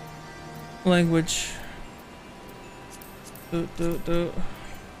 Language. Do.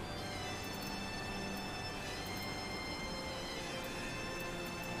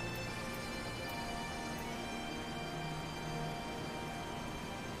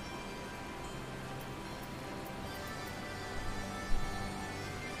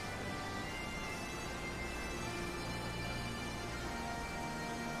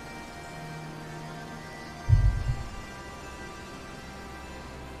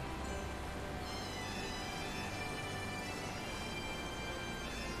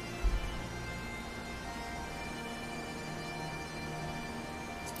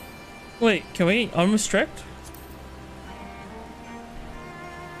 Wait, can we unrestrict?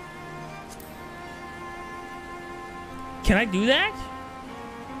 Can I do that?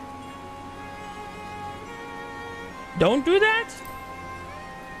 Don't do that?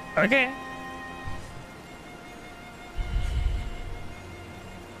 Okay.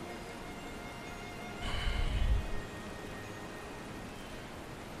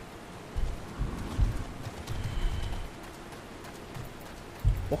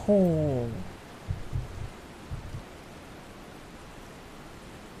 Oh.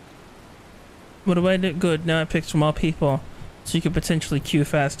 What do I do? Good. Now it picks from all people, so you can potentially queue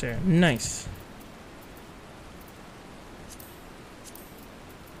faster. Nice.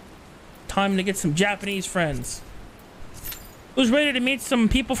 Time to get some Japanese friends. Who's ready to meet some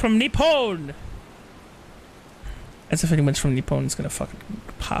people from Nippon? As if anyone's from Nippon is gonna fucking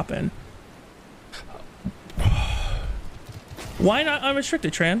pop in. Why not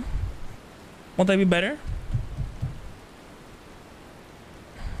unrestricted, Tran? Won't that be better?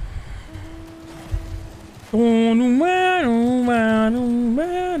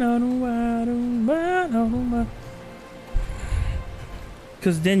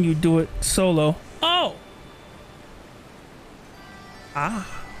 Because then you do it solo. Oh!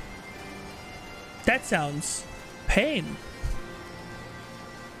 Ah. That sounds pain.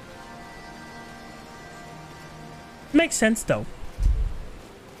 Makes sense though.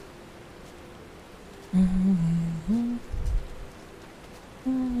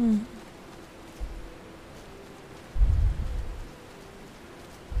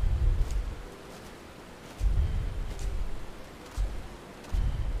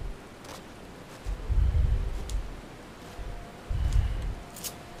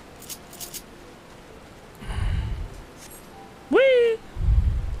 Whee!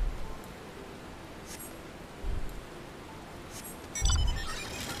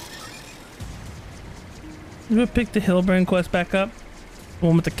 We pick the Hillburn quest back up. The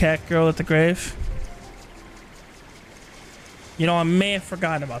one with the cat girl at the grave. You know, I may have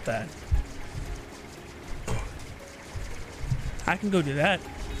forgotten about that. I can go do that.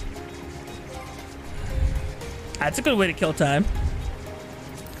 That's a good way to kill time.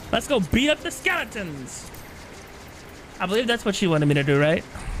 Let's go beat up the skeletons. I believe that's what she wanted me to do, right?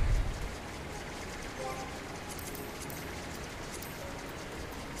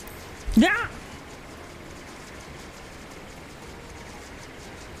 Yeah!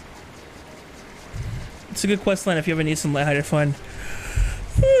 It's a good quest line if you ever need some lighthearted fun.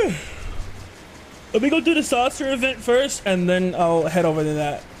 Let me go do the saucer event first, and then I'll head over to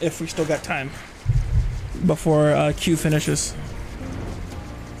that if we still got time before Q finishes.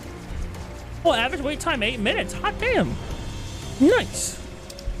 Oh, average wait time 8 minutes. Hot damn. Nice.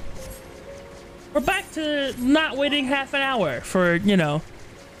 We're back to not waiting half an hour for, you know,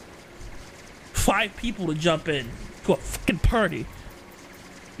 5 people to jump in to a fucking party.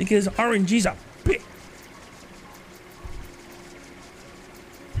 Because RNG's a bitch.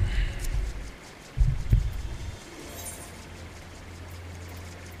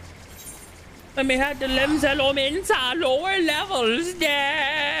 Let me have the limbs elements at lower levels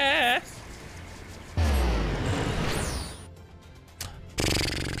there.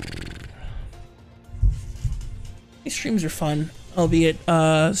 These streams are fun, albeit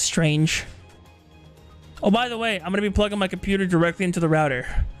strange. Oh, by the way, I'm gonna be plugging my computer directly into the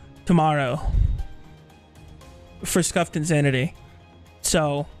router tomorrow for Scuffed Insanity.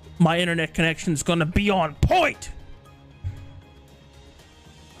 So my internet connection is gonna be on point.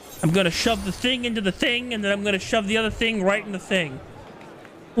 I'm gonna shove the thing into the thing, and then I'm gonna shove the other thing right in the thing.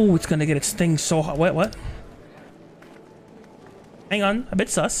 Oh, it's gonna get its thing so hot. Wait, what? Hang on, a bit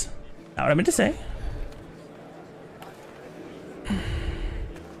sus. Not what I meant to say.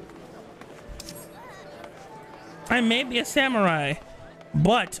 I may be a samurai,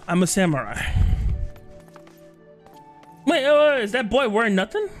 but I'm a samurai. Wait, is that boy wearing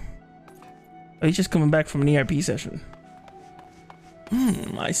nothing? Oh, he's just coming back from an ERP session.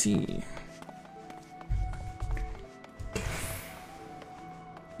 I see.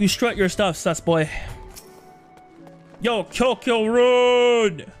 You strut your stuff, sus boy. Yo, Kyokyo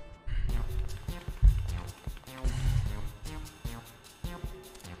Road!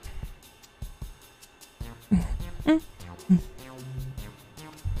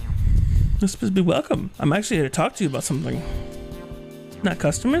 You're supposed to be welcome. I'm actually here to talk to you about something. Not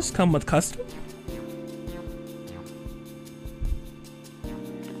customers, come with custom.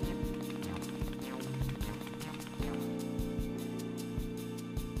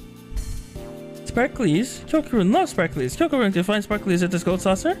 Sparklies? Kyokurun loves sparklies. Kyokurun, do you find sparklies at this gold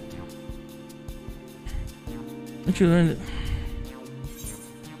saucer? Don't you learn it?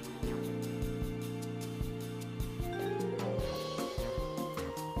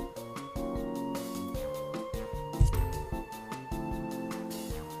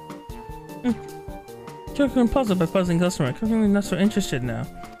 Joking puzzled by puzzling customer. Cooking not so interested now.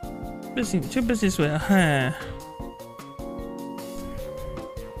 Busy, too busy this way. Huh.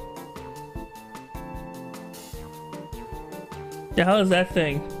 The hell is that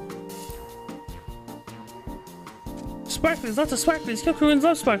thing? Sparklies, lots of sparklies. Kilkoruins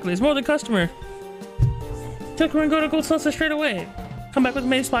love sparklies more than customer. Kilkoruin go to gold salsa straight away. Come back with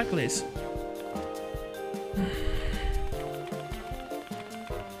many sparklies.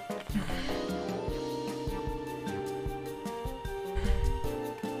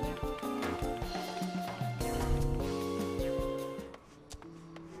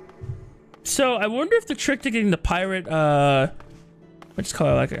 So I wonder if the trick to getting the pirate, let's call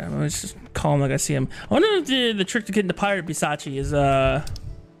it like let's just call him like I see him. I wonder if the trick to getting the pirate Bisachi is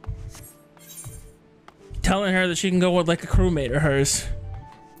telling her that she can go with like a crewmate of hers.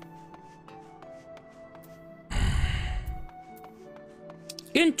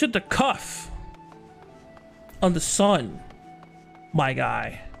 Into the cuff of the sun, my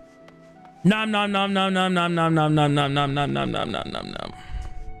guy. Nom nom nom nom nom nom nom nom nom nom nom nom nom nom nom nom nom.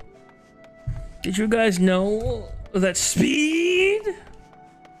 Did you guys know that speed?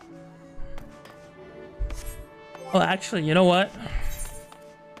 Well, actually, you know what?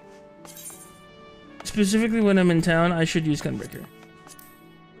 Specifically when I'm in town, I should use Gunbreaker.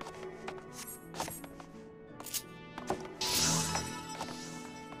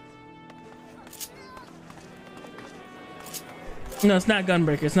 No, it's not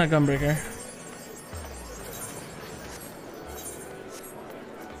Gunbreaker. It's not Gunbreaker.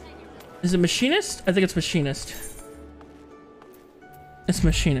 Is it Machinist? I think it's Machinist. It's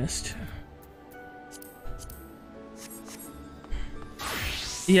Machinist.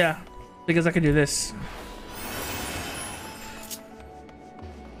 Yeah, because I could do this.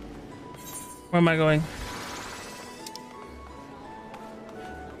 Where am I going?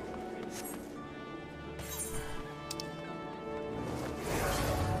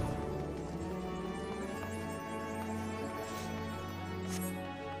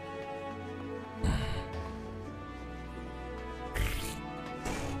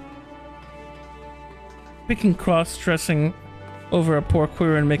 Picking cross-dressing over a poor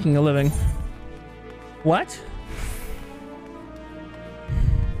queer and making a living. What?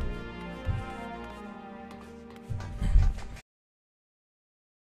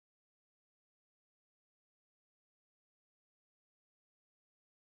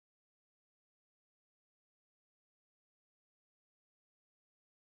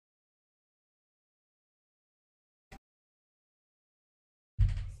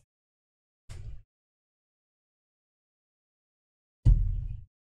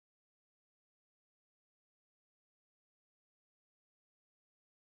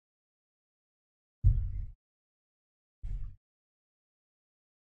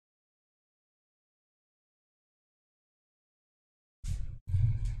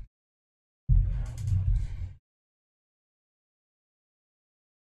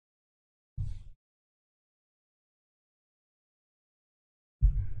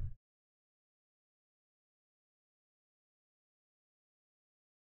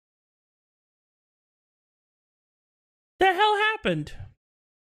 The hell happened?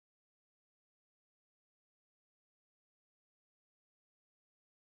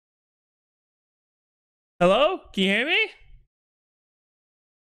 Hello? Can you hear me?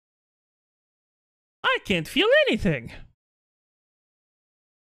 I can't feel anything.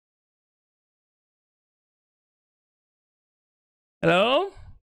 Hello?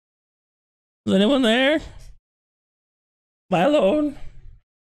 Is anyone there? Am I alone?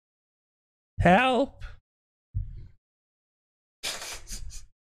 Help.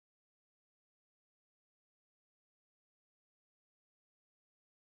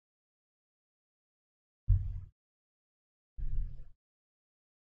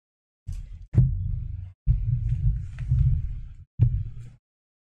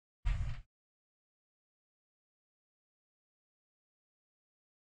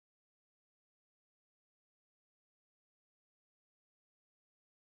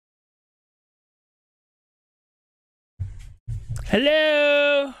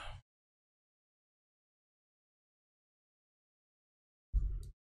 Hello?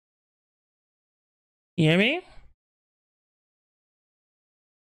 You hear me?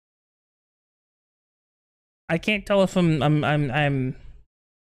 I can't tell if I'm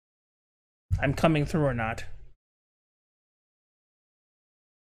coming through or not.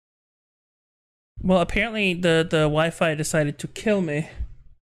 Well, apparently the Wi-Fi decided to kill me.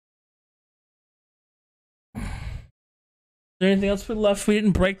 Is there anything else we left we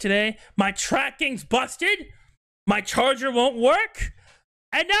didn't break today? My tracking's busted? My charger won't work?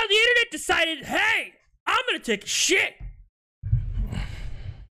 And now the internet decided, hey, I'm gonna take a shit.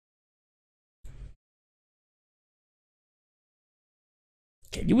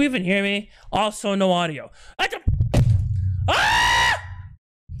 Can you even hear me? Also, no audio. Ah!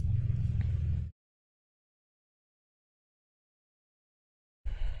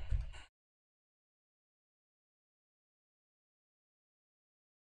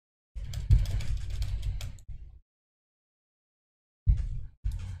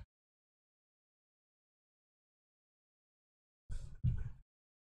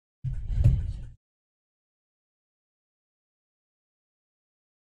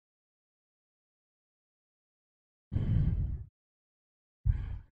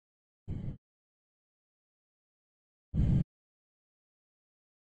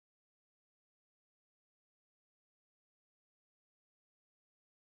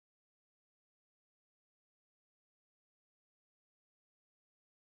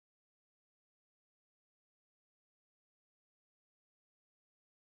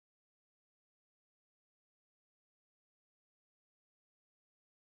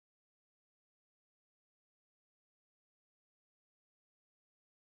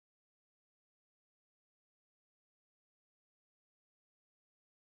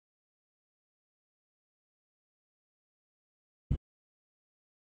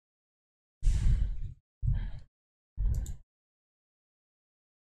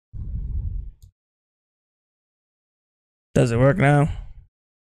 Does it work now?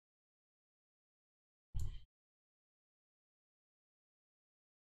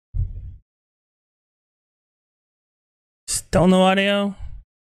 Still no audio?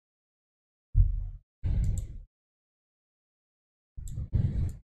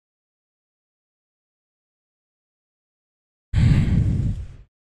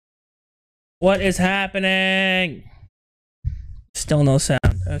 What is happening? Still no sound.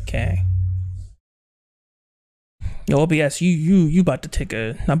 Okay. Yo, OBS, you about to take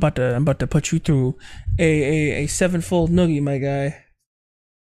a I'm about to put you through a sevenfold noogie, my guy.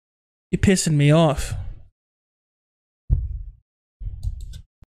 You're pissing me off.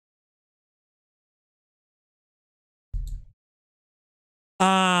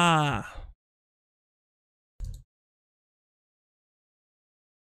 Ah.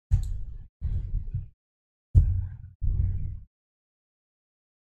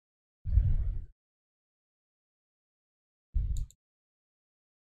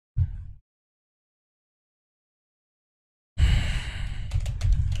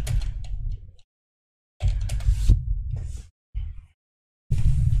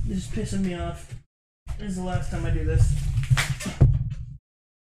 This is pissing me off. This is the last time I do this.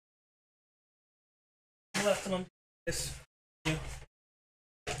 The last time I'm doing this. You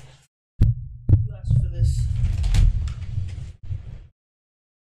asked for this.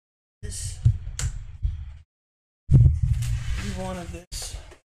 This. You wanted this.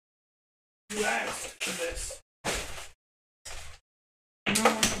 You asked for this. No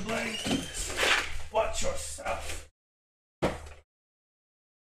one to blame for this. Watch yourself.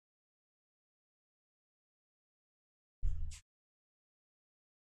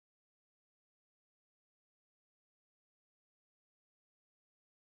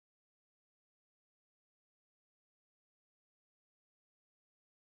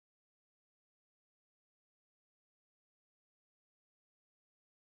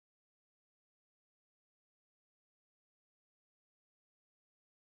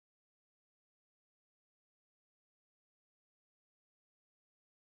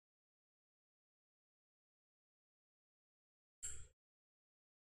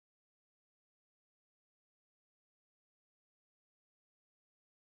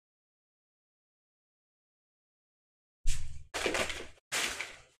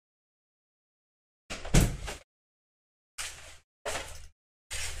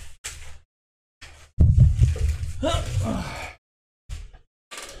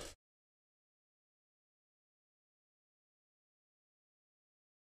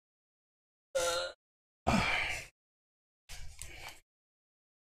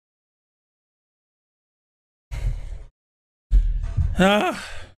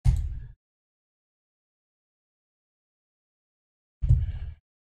 Ah.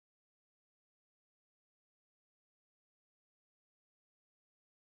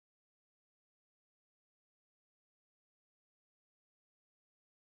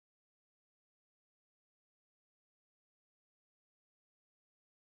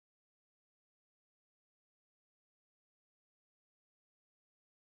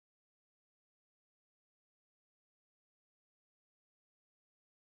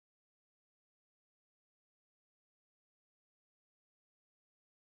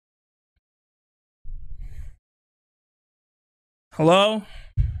 Hello?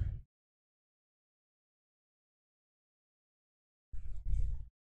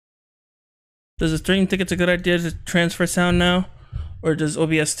 Does the stream think it's a good idea to transfer sound now? Or does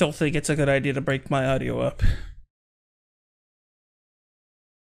OBS still think it's a good idea to break my audio up?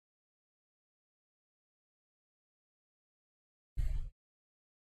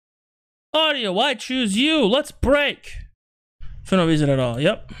 Audio, I choose you. Let's break. For no reason at all.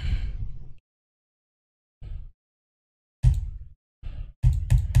 Yep.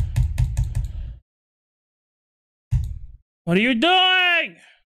 What are you doing?